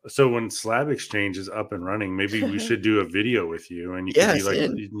 So when Slab Exchange is up and running, maybe we should do a video with you, and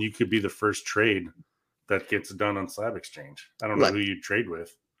you could be the first trade that gets done on Slab Exchange. I don't know who you trade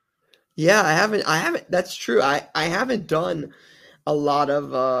with. Yeah, I haven't. That's true. I haven't done a lot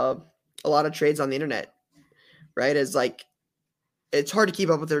of trades on the internet, right? It's like, it's hard to keep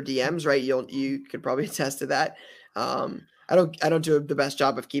up with their DMs, right? You could probably attest to that. I don't do the best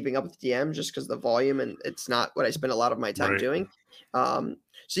job of keeping up with DMs just because of the volume, and it's not what I spend a lot of my time doing.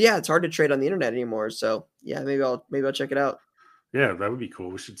 So yeah, it's hard to trade on the internet anymore. So yeah, maybe I'll check it out. Yeah, that would be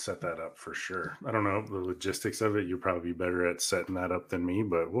cool. We should set that up for sure. I don't know the logistics of it. You're probably better at setting that up than me,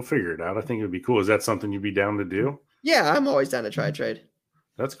 but we'll figure it out. I think it would be cool. Is that something you'd be down to do? Yeah, I'm always down to try a trade.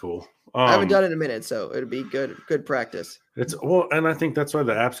 That's cool. I haven't done it in a minute, so it'd be good practice. It's well, and I think that's why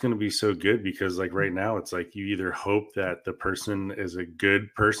the app's going to be so good because, like, right now, it's like you either hope that the person is a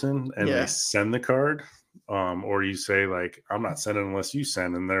good person and they Yeah. send the card, or you say like, "I'm not sending unless you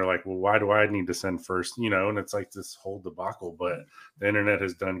send," and they're like, "Well, why do I need to send first?" You know, and it's like this whole debacle. But the internet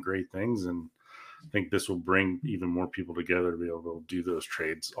has done great things, and I think this will bring even more people together to be able to do those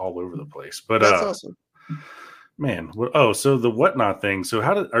trades all over the place. But That's awesome. man, so the Whatnot thing. So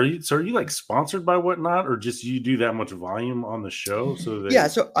are you like sponsored by Whatnot, or just you do that much volume on the show? So Yeah,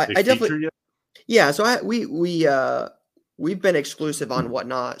 so I feature definitely you? yeah, so we've been exclusive on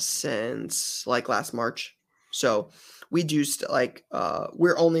Whatnot since like last March. So we do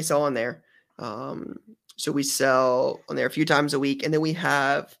we're only selling there. So we sell on there a few times a week, and then we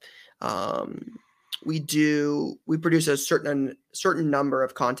have we produce a certain number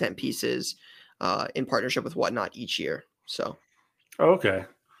of content pieces in partnership with Whatnot each year. So Oh, okay.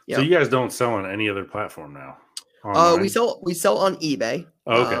 yeah. So you guys don't sell on any other platform now? We Online? sell on eBay.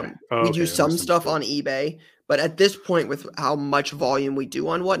 Oh, okay. We do some stuff on eBay, but at this point, with how much volume we do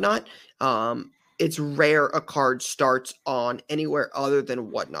on Whatnot, it's rare a card starts on anywhere other than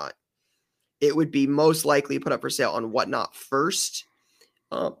Whatnot. It would be most likely put up for sale on Whatnot first,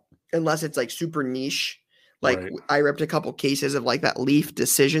 unless it's like super niche. Like Right. I ripped a couple cases of like that Leaf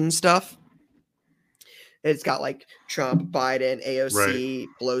Decision stuff. It's got like Trump, Biden, AOC,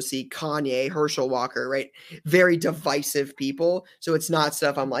 Pelosi, Kanye, Herschel Walker, right? Very divisive people. So it's not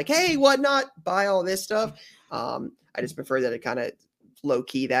stuff I'm like, hey, Whatnot, buy all this stuff. I just prefer that it kind of low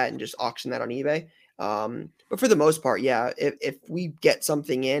key that and just auction that on eBay. But for the most part, yeah, if we get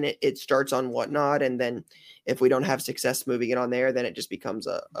something in, it starts on Whatnot. And then if we don't have success moving it on there, then it just becomes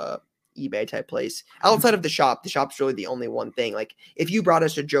a eBay type place. Outside of the shop's really the only one thing. Like if you brought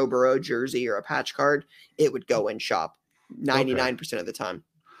us a Joe Burrow jersey or a patch card, it would go in shop 99% of the time.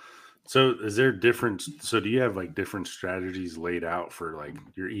 So is there do you have like different strategies laid out for like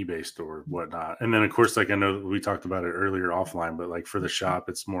your eBay store, whatnot? And then of course, like I know we talked about it earlier offline, but like for the shop,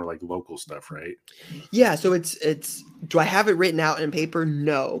 it's more like local stuff, right? Yeah. So it's do I have it written out in paper?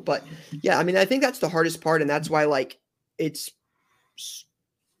 No. But yeah, I mean, I think that's the hardest part. And that's why like it's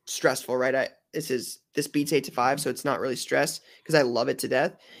stressful, right? This beats 8 to 5, so it's not really stress because I love it to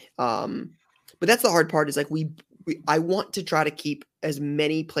death. But that's the hard part is like I want to try to keep as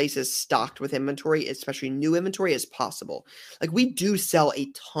many places stocked with inventory, especially new inventory, as possible. Like we do sell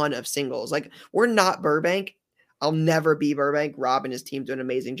a ton of singles. Like we're not Burbank. I'll never be Burbank. Rob and his team do an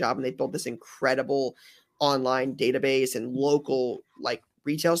amazing job, and they built this incredible online database and local like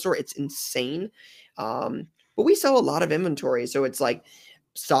retail store. It's insane. But we sell a lot of inventory, so it's like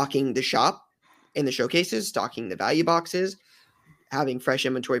stocking the shop in the showcases, stocking the value boxes, having fresh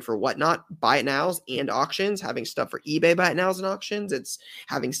inventory for Whatnot, buy it nows and auctions, having stuff for eBay buy it nows and auctions. It's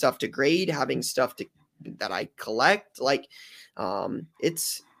having stuff to grade, having stuff that I collect. Like,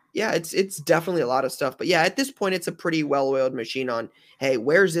 it's definitely a lot of stuff. But yeah, at this point, it's a pretty well-oiled machine on, hey,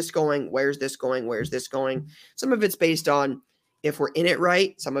 where's this going? Where's this going? Where's this going? Some of it's based on if we're in it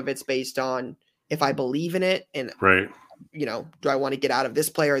right. Some of it's based on if I believe in it and right. Do I want to get out of this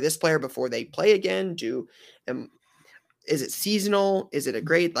player or this player before they play again? Is it seasonal? Is it a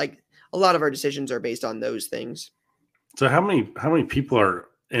grade? Like a lot of our decisions are based on those things. So how many people are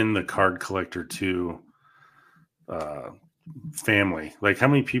in the Card Collector 2 family? Like how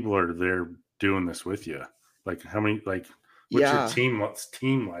many people are there doing this with you? Like how many, like what's your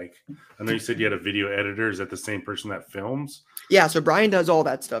team like? I know you said you had a video editor. Is that the same person that films? Yeah. So Brian does all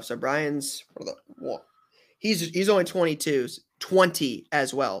that stuff. So Brian's he's only 20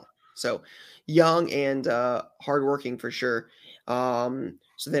 as well. So young and hardworking for sure. So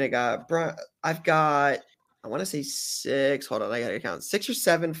then I've got I want to say 6. Hold on, I gotta count 6 or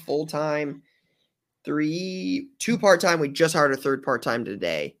 7 full time, 2 part time. We just hired a 3rd part time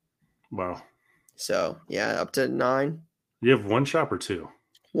today. Wow. So yeah, up to 9. You have 1 shop or 2?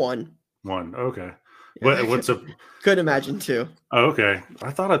 1. Okay. Yeah, What's a? Could imagine 2. Oh, okay.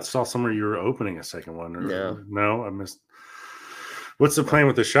 I thought I saw somewhere you were opening a 2nd one. No, I missed. What's the plan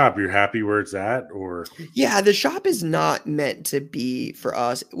with the shop? You're happy where it's at, or? Yeah, the shop is not meant to be for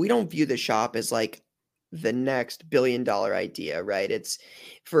us. We don't view the shop as like the next $1 billion idea, right? It's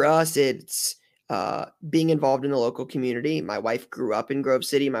for us. It's being involved in the local community. My wife grew up in Grove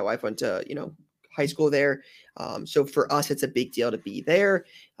City. My wife went to high school there. So for us, it's a big deal to be there.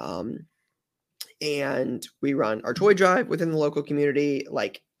 And we run our toy drive within the local community.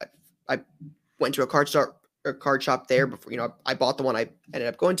 Like I went to a card shop there before, I bought the one I ended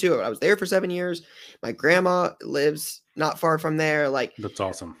up going to. I was there for 7 years. My grandma lives not far from there. Like that's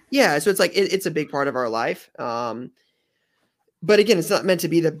awesome. Yeah. So it's like, it's a big part of our life. but again, it's not meant to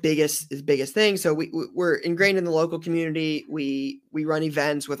be the biggest thing. So we're ingrained in the local community. We run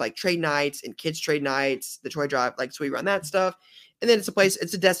events with like trade nights and kids trade nights, the toy drive, like, so we run that stuff. And then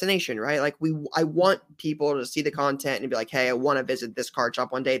it's a destination, right? Like I want people to see the content and be like, hey, I want to visit this card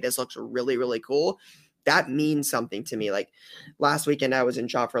shop one day. This looks really, really cool. That means something to me. Like last weekend, I was in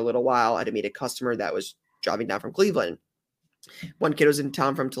shop for a little while. I had to meet a customer that was driving down from Cleveland. One kid was in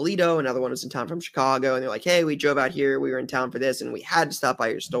town from Toledo, another one was in town from Chicago, and they're like, hey, we drove out here, we were in town for this, and we had to stop by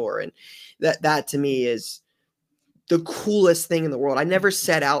your store. And that to me is the coolest thing in the world. I never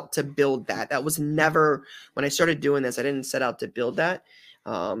set out to build that. That was never, when I started doing this, I didn't set out to build that.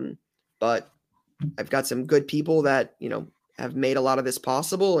 But I've got some good people that, have made a lot of this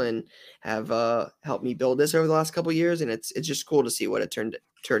possible and have helped me build this over the last couple of years. And it's just cool to see what it turned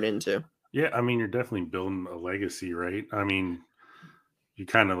into. Yeah, I mean, you're definitely building a legacy, right? I mean, you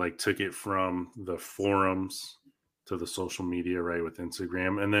kind of like took it from the forums to the social media, right, with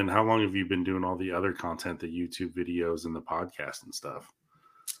Instagram. And then how long have you been doing all the other content, the YouTube videos and the podcast and stuff?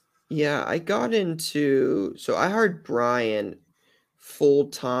 Yeah, I hired Brian full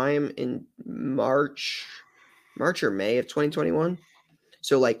time in March or May of 2021.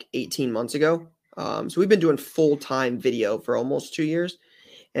 So like 18 months ago. So we've been doing full-time video for almost 2 years.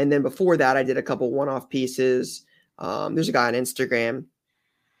 And then before that, I did a couple one-off pieces. There's a guy on Instagram.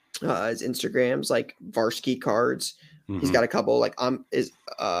 His Instagram's like Varsky Cards. Mm-hmm. He's got a couple like his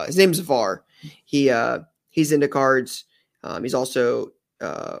name's Var. He's into cards. He's also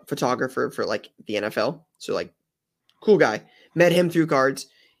a photographer for like the NFL. So like cool guy. Met him through cards.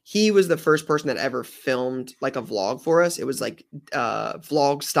 He was the first person that ever filmed like a vlog for us. It was like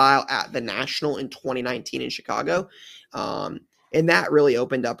vlog style at the National in 2019 in Chicago. And that really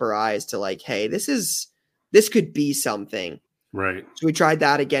opened up our eyes to like, hey, this could be something. Right. So we tried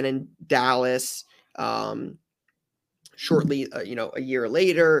that again in Dallas. Shortly, a year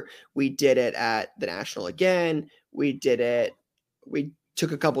later, we did it at the National again. We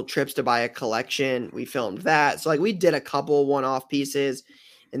took a couple trips to buy a collection. We filmed that. So like we did a couple one-off pieces.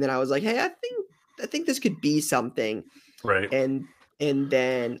 And then I was like, hey, I think this could be something. Right. And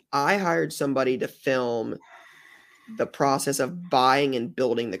then I hired somebody to film the process of buying and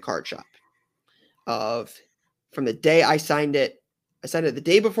building the card shop. From the day I signed it the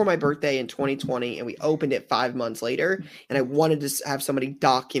day before my birthday in 2020, and we opened it 5 months later. And I wanted to have somebody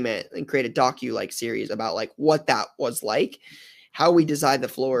document and create a docu-like series about like what that was like, how we designed the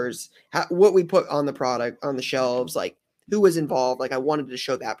floors, what we put on the product, on the shelves, like who was involved. Like I wanted to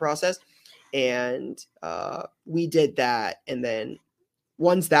show that process. And we did that. And then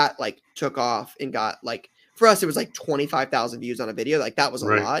once that like took off and got like, for us, it was like 25,000 views on a video. Like that was a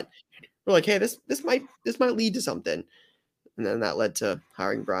lot. We're like, hey, this might lead to something. And then that led to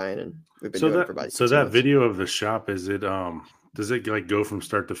hiring Brian, and we've been doing it for about 6 months. That video of the shop, is it does it like go from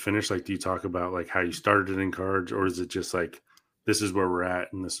start to finish? Like, do you talk about like how you started in cards, or is it just like this is where we're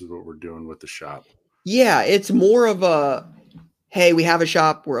at and this is what we're doing with the shop? Yeah, it's more of a, hey, we have a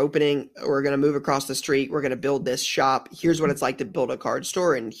shop, we're opening, we're going to move across the street, we're going to build this shop. Here's what it's like to build a card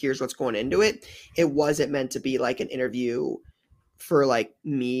store, and here's what's going into it. It wasn't meant to be like an interview for like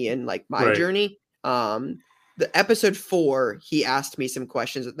me and like my journey. The episode 4, he asked me some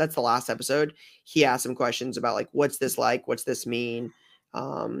questions. That's the last episode. He asked some questions about like, what's this like? What's this mean?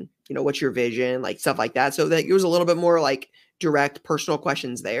 What's your vision? Like stuff like that. So that it was a little bit more like direct personal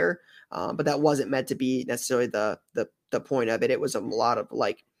questions there. But that wasn't meant to be necessarily the point of it. It was a lot of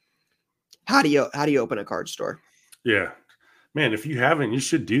like, how do you open a card store? Yeah, man, if you haven't, you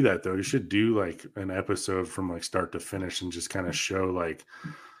should do that though. You should do like an episode from like start to finish and just kind of show like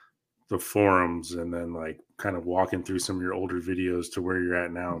the forums and then like kind of walking through some of your older videos to where you're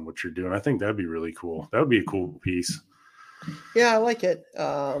at now and what you're doing. I think that'd be really cool. That would be a cool piece. Yeah, I like it.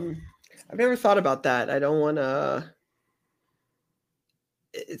 I've never thought about that. I don't want to,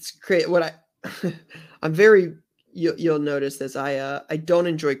 it's great. I'm very, you'll notice this. I don't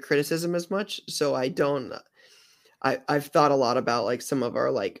enjoy criticism as much. So I've thought a lot about like some of our,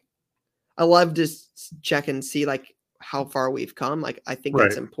 like, I love to check and see like how far we've come. Like, I think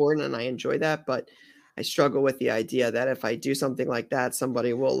that's important and I enjoy that, but I struggle with the idea that if I do something like that,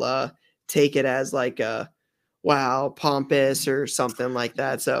 somebody will take it as like wow, pompous or something like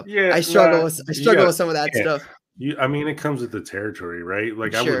that. So yeah, I struggle with some of that stuff. I mean, it comes with the territory, right?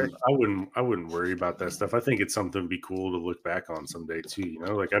 Like sure. I wouldn't worry about that stuff. I think it's something to be cool to look back on someday too.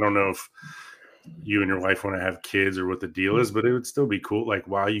 Like I don't know if you and your wife want to have kids or what the deal is, but it would still be cool. Like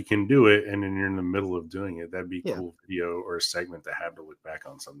while you can do it and then you're in the middle of doing it, that'd be a cool video or a segment to have to look back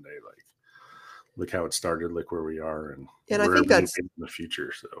on someday. Like look how it started, look where we are, and I think that's in the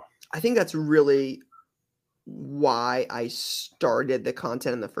future. So I think that's really why I started the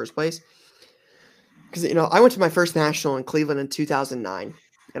content in the first place. Because, I went to my first national in Cleveland in 2009,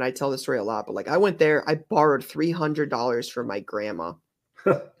 and I tell this story a lot, but like I went there, I borrowed $300 from my grandma.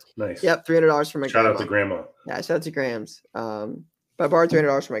 Nice. Yep, $300 from my Shout grandma. out to grandma. Yeah, shout out to Grams. But I borrowed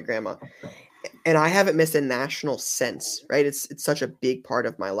 $300 from my grandma, and I haven't missed a national since. Right, it's such a big part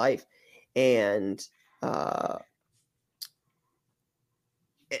of my life, and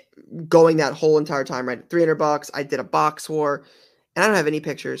going that whole entire time, right, $300. I did a box war, and I don't have any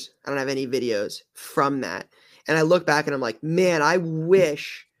pictures. I don't have any videos from that. And I look back and I'm like, man, I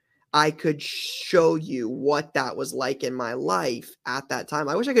wish I could show you what that was like in my life at that time.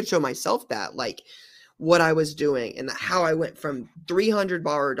 I wish I could show myself that, like what I was doing and how I went from $300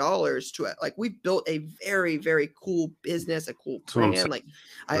 borrowed dollars to like we built a very, very cool business, a cool brand. Like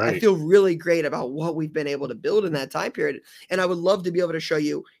I feel really great about what we've been able to build in that time period. And I would love to be able to show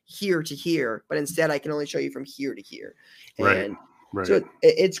you here to here, but instead I can only show you from here to here. And so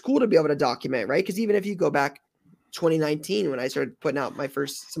it's cool to be able to document, right? Because even if you go back 2019, when I started putting out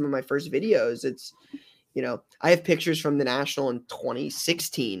some of my first videos, it's, I have pictures from the national in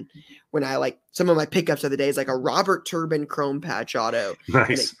 2016 when I like some of my pickups of the day is like a Robert Turbin chrome patch auto,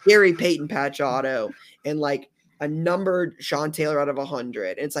 and a Gary Payton patch auto, and like a numbered Sean Taylor out of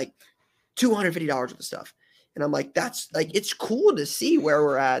 100. And it's like $250 worth of stuff. And I'm like, that's like, it's cool to see where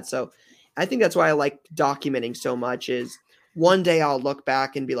we're at. So I think that's why I like documenting so much is one day I'll look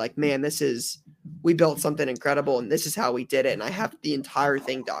back and be like, man, we built something incredible and this is how we did it. And I have the entire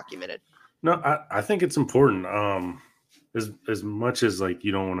thing documented. No, I think it's important. As much as like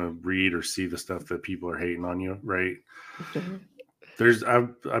you don't want to read or see the stuff that people are hating on you, right?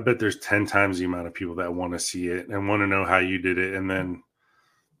 I bet there's 10 times the amount of people that want to see it and want to know how you did it, and then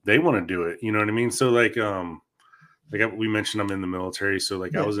they want to do it. You know what I mean? So like we mentioned, I'm in the military, so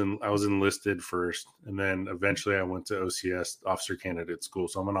like I was enlisted first, and then eventually I went to OCS, Officer Candidate School.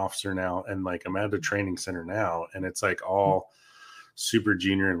 So I'm an officer now, and like I'm at a training center now, and it's like all super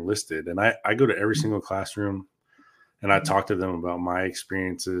junior enlisted, and I go to every single classroom and I talk to them about my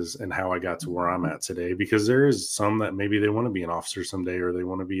experiences and how I got to where I'm at today, because there is some that maybe they want to be an officer someday or they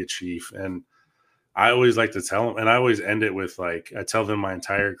want to be a chief. And I always like to tell them, and I always end it with like, I tell them my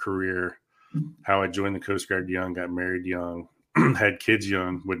entire career, how I joined the Coast Guard young, got married young, had kids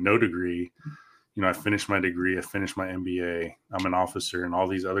young with no degree. I finished my degree, I finished my MBA, I'm an officer, and all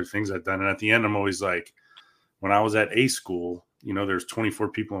these other things I've done. And at the end, I'm always like, when I was at A school, there's 24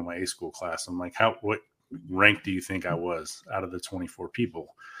 people in my A school class. I'm like, what rank do you think I was out of the 24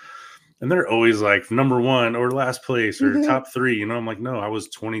 people? And they're always like number one or last place or top three. I'm like, no, I was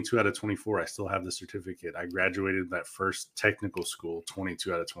 22 out of 24. I still have the certificate. I graduated that first technical school,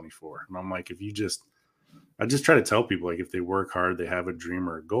 22 out of 24. And I'm like, I just try to tell people, like, if they work hard, they have a dream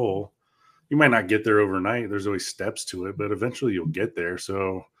or a goal, you might not get there overnight. There's always steps to it, but eventually you'll get there.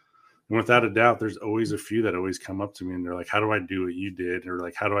 So, and without a doubt, there's always a few that always come up to me and they're like, how do I do what you did? Or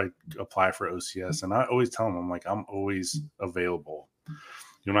like, how do I apply for OCS? And I always tell them, I'm like, I'm always available.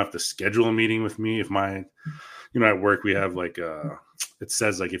 You don't have to schedule a meeting with me. If at work we have like it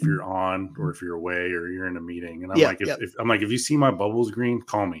says like if you're on or if you're away or you're in a meeting. And I'm if you see my bubbles green,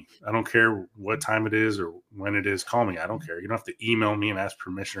 call me. I don't care what time it is or when it is, call me. I don't care. You don't have to email me and ask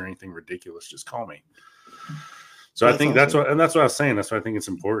permission or anything ridiculous. Just call me. So I think that's what I was saying. That's why I think it's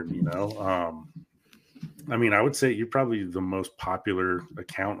important, I would say you're probably the most popular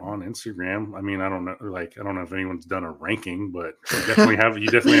account on Instagram. I don't know if anyone's done a ranking, but you definitely have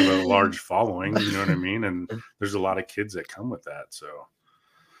a large following, you know what I mean? And there's a lot of kids that come with that. So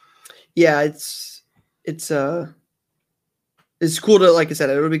yeah, it's cool to, like I said,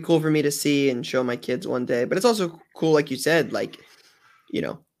 it would be cool for me to see and show my kids one day, but it's also cool, like you said, like,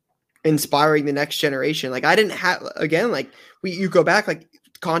 inspiring the next generation. Like I didn't have, again, like you go back, like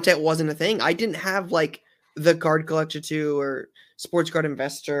content wasn't a thing. I didn't have like the Card Collector 2 or Sports Card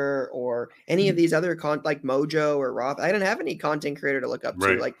Investor or any of these other like Mojo or Roth. I didn't have any content creator to look up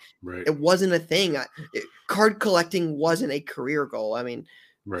to. Like it wasn't a thing. Card collecting wasn't a career goal.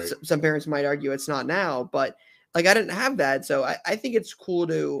 Some parents might argue it's not now, but like I didn't have that. So I think it's cool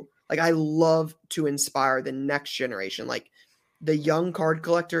to, like, I love to inspire the next generation. Like the young card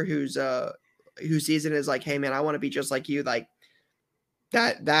collector who sees it as like, hey man, I want to be just like you. Like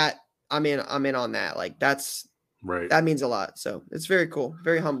that I'm in on that. Like that's right. That means a lot. So it's very cool.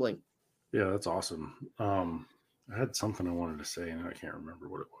 Very humbling. Yeah, that's awesome. I had something I wanted to say and I can't remember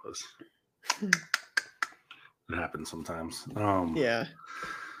what it was. It happens sometimes. Yeah.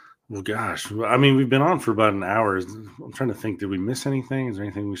 Well, gosh, we've been on for about an hour. I'm trying to think, did we miss anything? Is there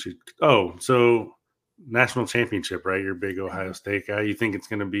anything we should? Oh, so national championship, right? You're a big Ohio State guy. You think it's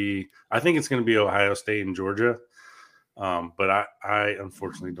going to be? I think it's going to be Ohio State and Georgia. But I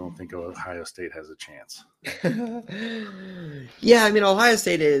unfortunately don't think Ohio State has a chance. Yeah, I mean Ohio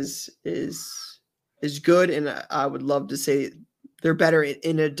State is good, and I would love to say they're better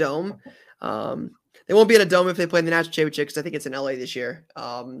in a dome. They won't be in a dome if they play in the national championship because I think it's in LA this year.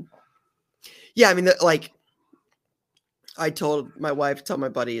 Yeah, I mean, I told my wife, my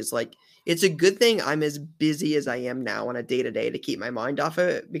buddies, like it's a good thing I'm as busy as I am now on a day-to-day to keep my mind off of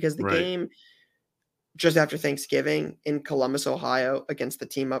it because the game just after Thanksgiving in Columbus, Ohio, against the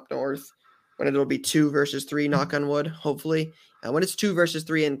team up north, when it'll be 2-3, knock on wood, hopefully. And when it's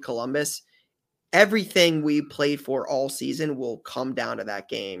 2-3 in Columbus, everything we played for all season will come down to that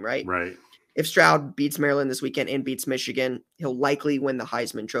game, right? Right. If Stroud beats Maryland this weekend and beats Michigan, he'll likely win the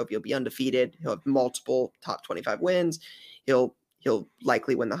Heisman Trophy. He'll be undefeated. He'll have multiple top 25 wins. He'll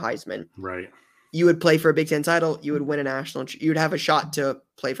likely win the Heisman. Right. You would play for a Big Ten title. You would win a national. You'd have a shot to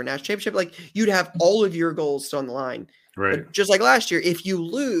play for national championship. Like you'd have all of your goals still on the line. Right. But just like last year, if you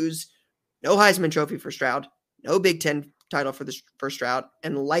lose, no Heisman Trophy for Stroud, no Big Ten title for Stroud,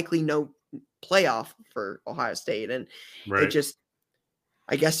 and likely no playoff for Ohio State. And it just,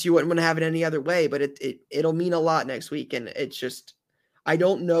 I guess you wouldn't want to have it any other way, but it'll mean a lot next week. And it's just, I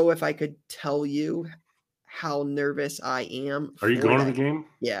don't know if I could tell you how nervous I am. Are you going to the game?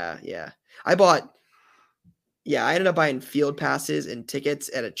 Yeah. I ended up buying field passes and tickets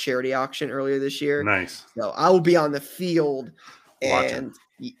at a charity auction earlier this year. Nice. So I will be on the field and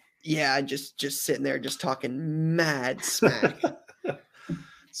just sitting there, just talking mad smack.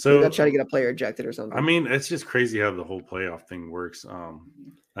 So maybe I'll try to get a player ejected or something. I mean, it's just crazy how the whole playoff thing works.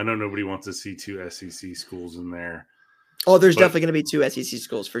 I know nobody wants to see 2 SEC schools in there. Oh, there's definitely going to be 2 SEC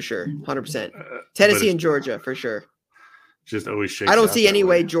schools for sure. 100%. Tennessee and Georgia for sure. Just always shakes. I don't see any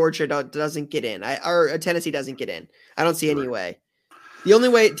way Georgia doesn't get in. Or Tennessee doesn't get in. I don't see any way. The only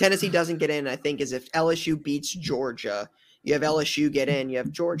way Tennessee doesn't get in, I think, is if LSU beats Georgia. You have LSU get in. You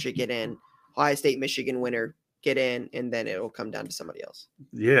have Georgia get in. Ohio State, Michigan winner get in, and then it'll come down to somebody else.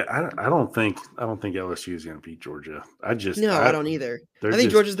 Yeah, I don't think LSU is going to beat Georgia. I don't either. I think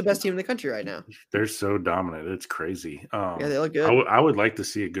Georgia's the best team in the country right now. They're so dominant. It's crazy. Yeah, they look good. I would like to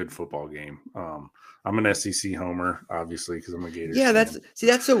see a good football game. I'm an SEC homer, obviously, because I'm a Gators. Yeah,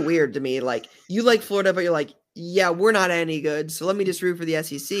 that's so weird to me. Like you like Florida, but you're like, yeah, we're not any good. So let me just root for the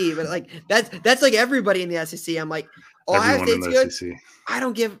SEC. But like that's like everybody in the SEC. I'm like, Ohio State's good. SEC. I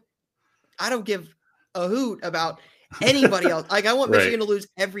don't give a hoot about anybody else. Like I want Michigan to lose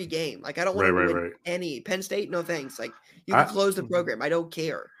every game. Like I don't want to win any. Penn State, no thanks. Like you can close the program. I don't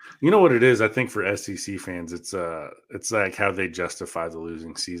care. You know what it is? I think for SEC fans, it's like how they justify the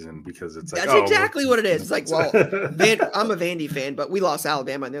losing season because it's like that's exactly what it is. It's like, well, I'm a Vandy fan, but we lost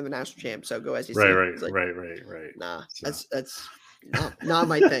Alabama and they're the national champ, so go SEC. Right. Nah, so. that's not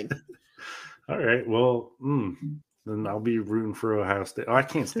my thing. All right, well, then I'll be rooting for Ohio State. Oh, I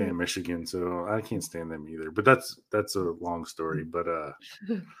can't stand Michigan, so I can't stand them either. But that's a long story. But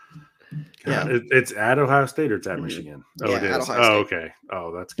it's at Ohio State or it's at Michigan. Oh, it is. Oh, okay.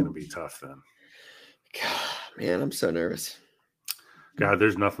 Oh, that's gonna be tough then. God, man, I'm so nervous. God,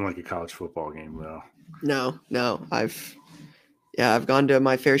 there's nothing like a college football game though. No. I've gone to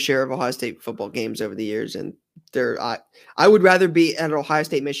my fair share of Ohio State football games over the years, and I would rather be at Ohio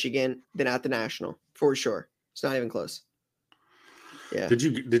State, Michigan than at the National for sure. It's not even close. Yeah. Did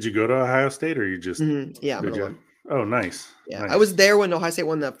you go to Ohio State or you just? Mm-hmm. Yeah. Oh, nice. Yeah, nice. I was there when Ohio State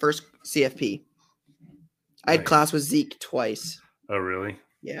won the first CFP. I had class with Zeke twice. Oh, really?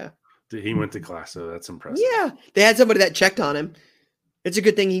 Yeah. He went to class, so that's impressive. Yeah, they had somebody that checked on him. It's a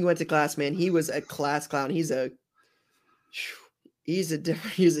good thing he went to class, man. He was a class clown. He's a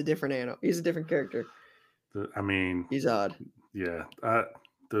different animal. He's a different character. He's odd. Yeah,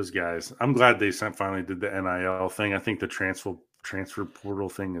 those guys. I'm glad they finally did the NIL thing. I think the transfer portal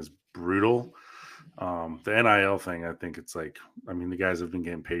thing is brutal. The NIL thing, I think it's like, the guys have been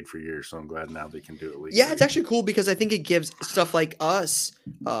getting paid for years, so I'm glad now they can do it legally. Yeah, it's actually cool because I think it gives stuff like us,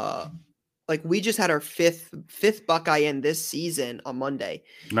 like we just had our fifth Buckeye in this season on Monday.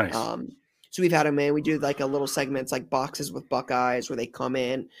 Nice. So we've had them in. We do like a little segments like boxes with Buckeyes where they come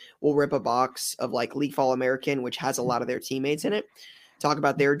in. We'll rip a box of like League Fall American, which has a lot of their teammates in it. Talk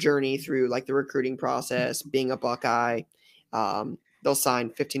about their journey through like the recruiting process, being a Buckeye. They'll sign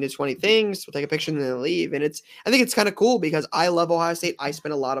 15 to 20 things. We'll take a picture and then they'll leave. And I think it's kind of cool because I love Ohio State. I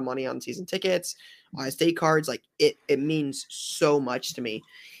spend a lot of money on season tickets, Ohio State cards. Like it means so much to me.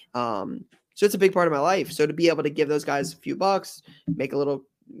 So it's a big part of my life. So to be able to give those guys a few bucks, make a little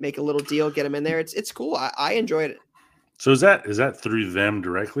deal, get them in there. It's cool. I enjoyed it. So is that through them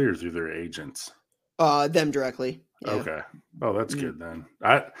directly or through their agents? Them directly. Yeah. Okay. Oh, that's Mhm. good then.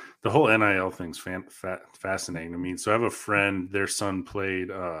 The whole NIL thing's fascinating to me. So I have a friend, their son played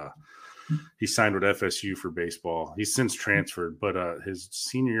he signed with FSU for baseball. He's since transferred, but his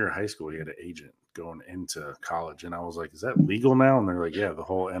senior year of high school, he had an agent going into college. And I was like, is that legal now? And they're like, yeah, the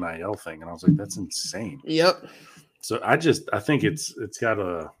whole NIL thing. And I was like, that's insane. Yep. So I think it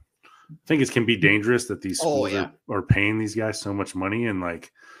can be dangerous that these schools are paying these guys so much money. And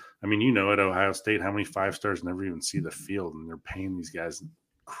like, I mean, at Ohio State, how many 5-stars never even see the field, and they're paying these guys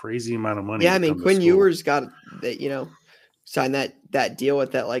crazy amount of money. Yeah, I mean, Quinn Ewers got that, signed that deal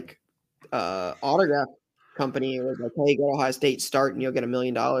with that like autograph company. It was like, hey, go to Ohio State, start, and you'll get $1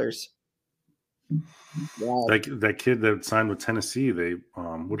 million. Wow. That kid that signed with Tennessee, they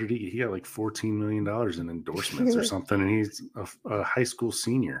what did he got like $14 million in endorsements or something, and he's a high school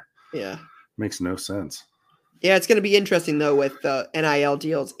senior. Yeah, makes no sense. Yeah, it's going to be interesting though with the NIL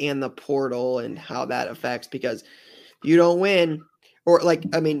deals and the portal and how that affects, because you don't win, or like,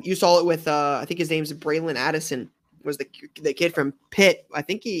 I mean, you saw it with I think his name's Braylon Addison, was the kid from Pitt. I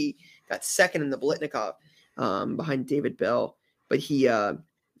think he got second in the Blitnikoff behind David Bell, but he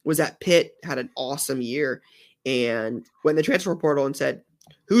was at Pitt, had an awesome year, and went in the transfer portal and said,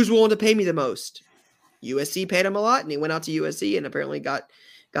 who's willing to pay me the most? USC paid him a lot, and he went out to USC and apparently got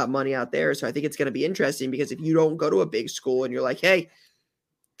money out there. So I think it's going to be interesting, because if you don't go to a big school and you're like, hey,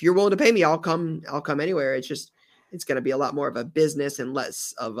 if you're willing to pay me, I'll come anywhere. It's going to be a lot more of a business and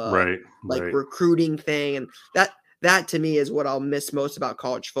less of a recruiting thing. And that to me is what I'll miss most about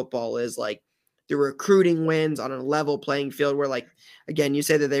college football, is like the recruiting wins on a level playing field where, like, again, you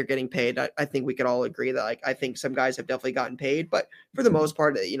say that they're getting paid. I think we could all agree that, like, I think some guys have definitely gotten paid, but for the most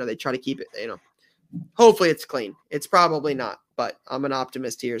part, they try to keep it, hopefully it's clean. It's probably not, but I'm an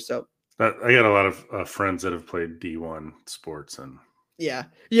optimist here. So I got a lot of friends that have played D1 sports, and yeah,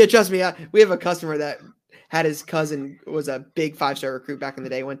 trust me. We have a customer that had his cousin was a big 5-star recruit back in the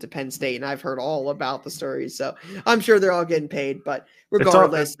day, went to Penn State, and I've heard all about the stories. So I'm sure they're all getting paid, but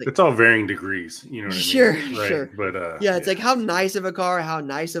regardless, it's all varying degrees. You know what I mean? Sure. But it's like how nice of a car, how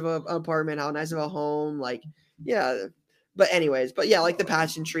nice of an apartment, how nice of a home. Like, yeah. But anyways, like the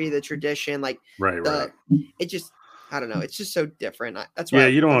passion tree, the tradition, like right. It just, I don't know. It's just so different. That's why. Yeah,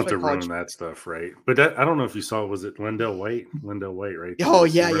 you don't have to ruin that stuff, right? But I don't know if you saw, was it Lendell White? Lendell White, right? Oh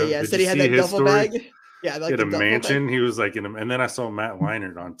yeah. Said he had that duffel bag. Yeah, like he had a mansion. He was like and then I saw Matt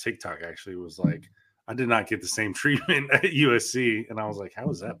Leinart on TikTok actually was like, I did not get the same treatment at USC, and I was like, how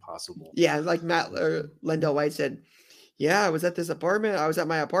is that possible? Yeah, like Lendell White said, yeah, I was at this apartment. I was at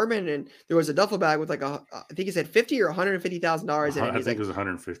my apartment, and there was a duffel bag with like I think he said $50,000 or $150,000 in it. I think it was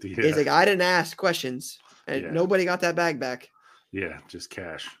 150. Yeah. He's like, I didn't ask questions, and nobody got that bag back. Yeah, just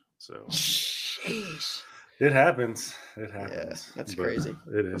cash. So Jeez. It happens. Yeah, that's crazy.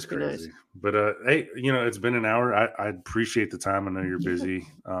 It is crazy. Nice. But hey, it's been an hour. I appreciate the time. I know you're busy.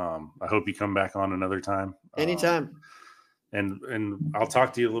 I hope you come back on another time. Anytime. And I'll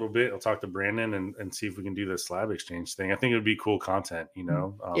talk to you a little bit. I'll talk to Brandon and see if we can do the slab exchange thing. I think it would be cool content,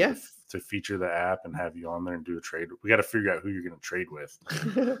 to feature the app and have you on there and do a trade. We got to figure out who you're going to trade with.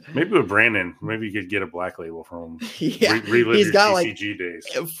 Maybe with Brandon. Maybe you could get a black label from him. Yeah, relive he's your got TCG days.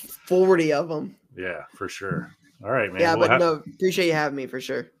 40 of them. Yeah, for sure. All right, man. Yeah, but appreciate you having me for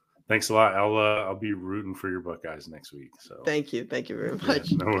sure. Thanks a lot. I'll be rooting for your Buckeyes next week. So thank you very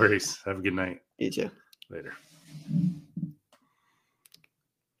much. No worries. Have a good night. You too. Later.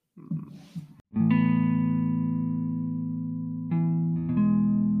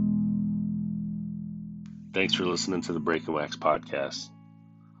 Thanks for listening to the Breaking Wax podcast.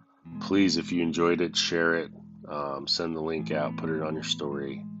 Please, if you enjoyed it, share it, send the link out, put it on your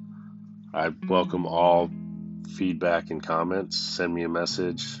story. I welcome all feedback and comments. Send me a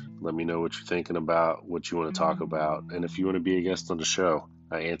message. Let me know what you're thinking about, what you want to talk about. And if you want to be a guest on the show,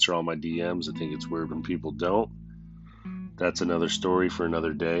 I answer all my DMs. I think it's weird when people don't. That's another story for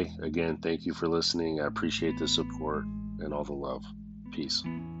another day. Again, thank you for listening. I appreciate the support and all the love. Peace.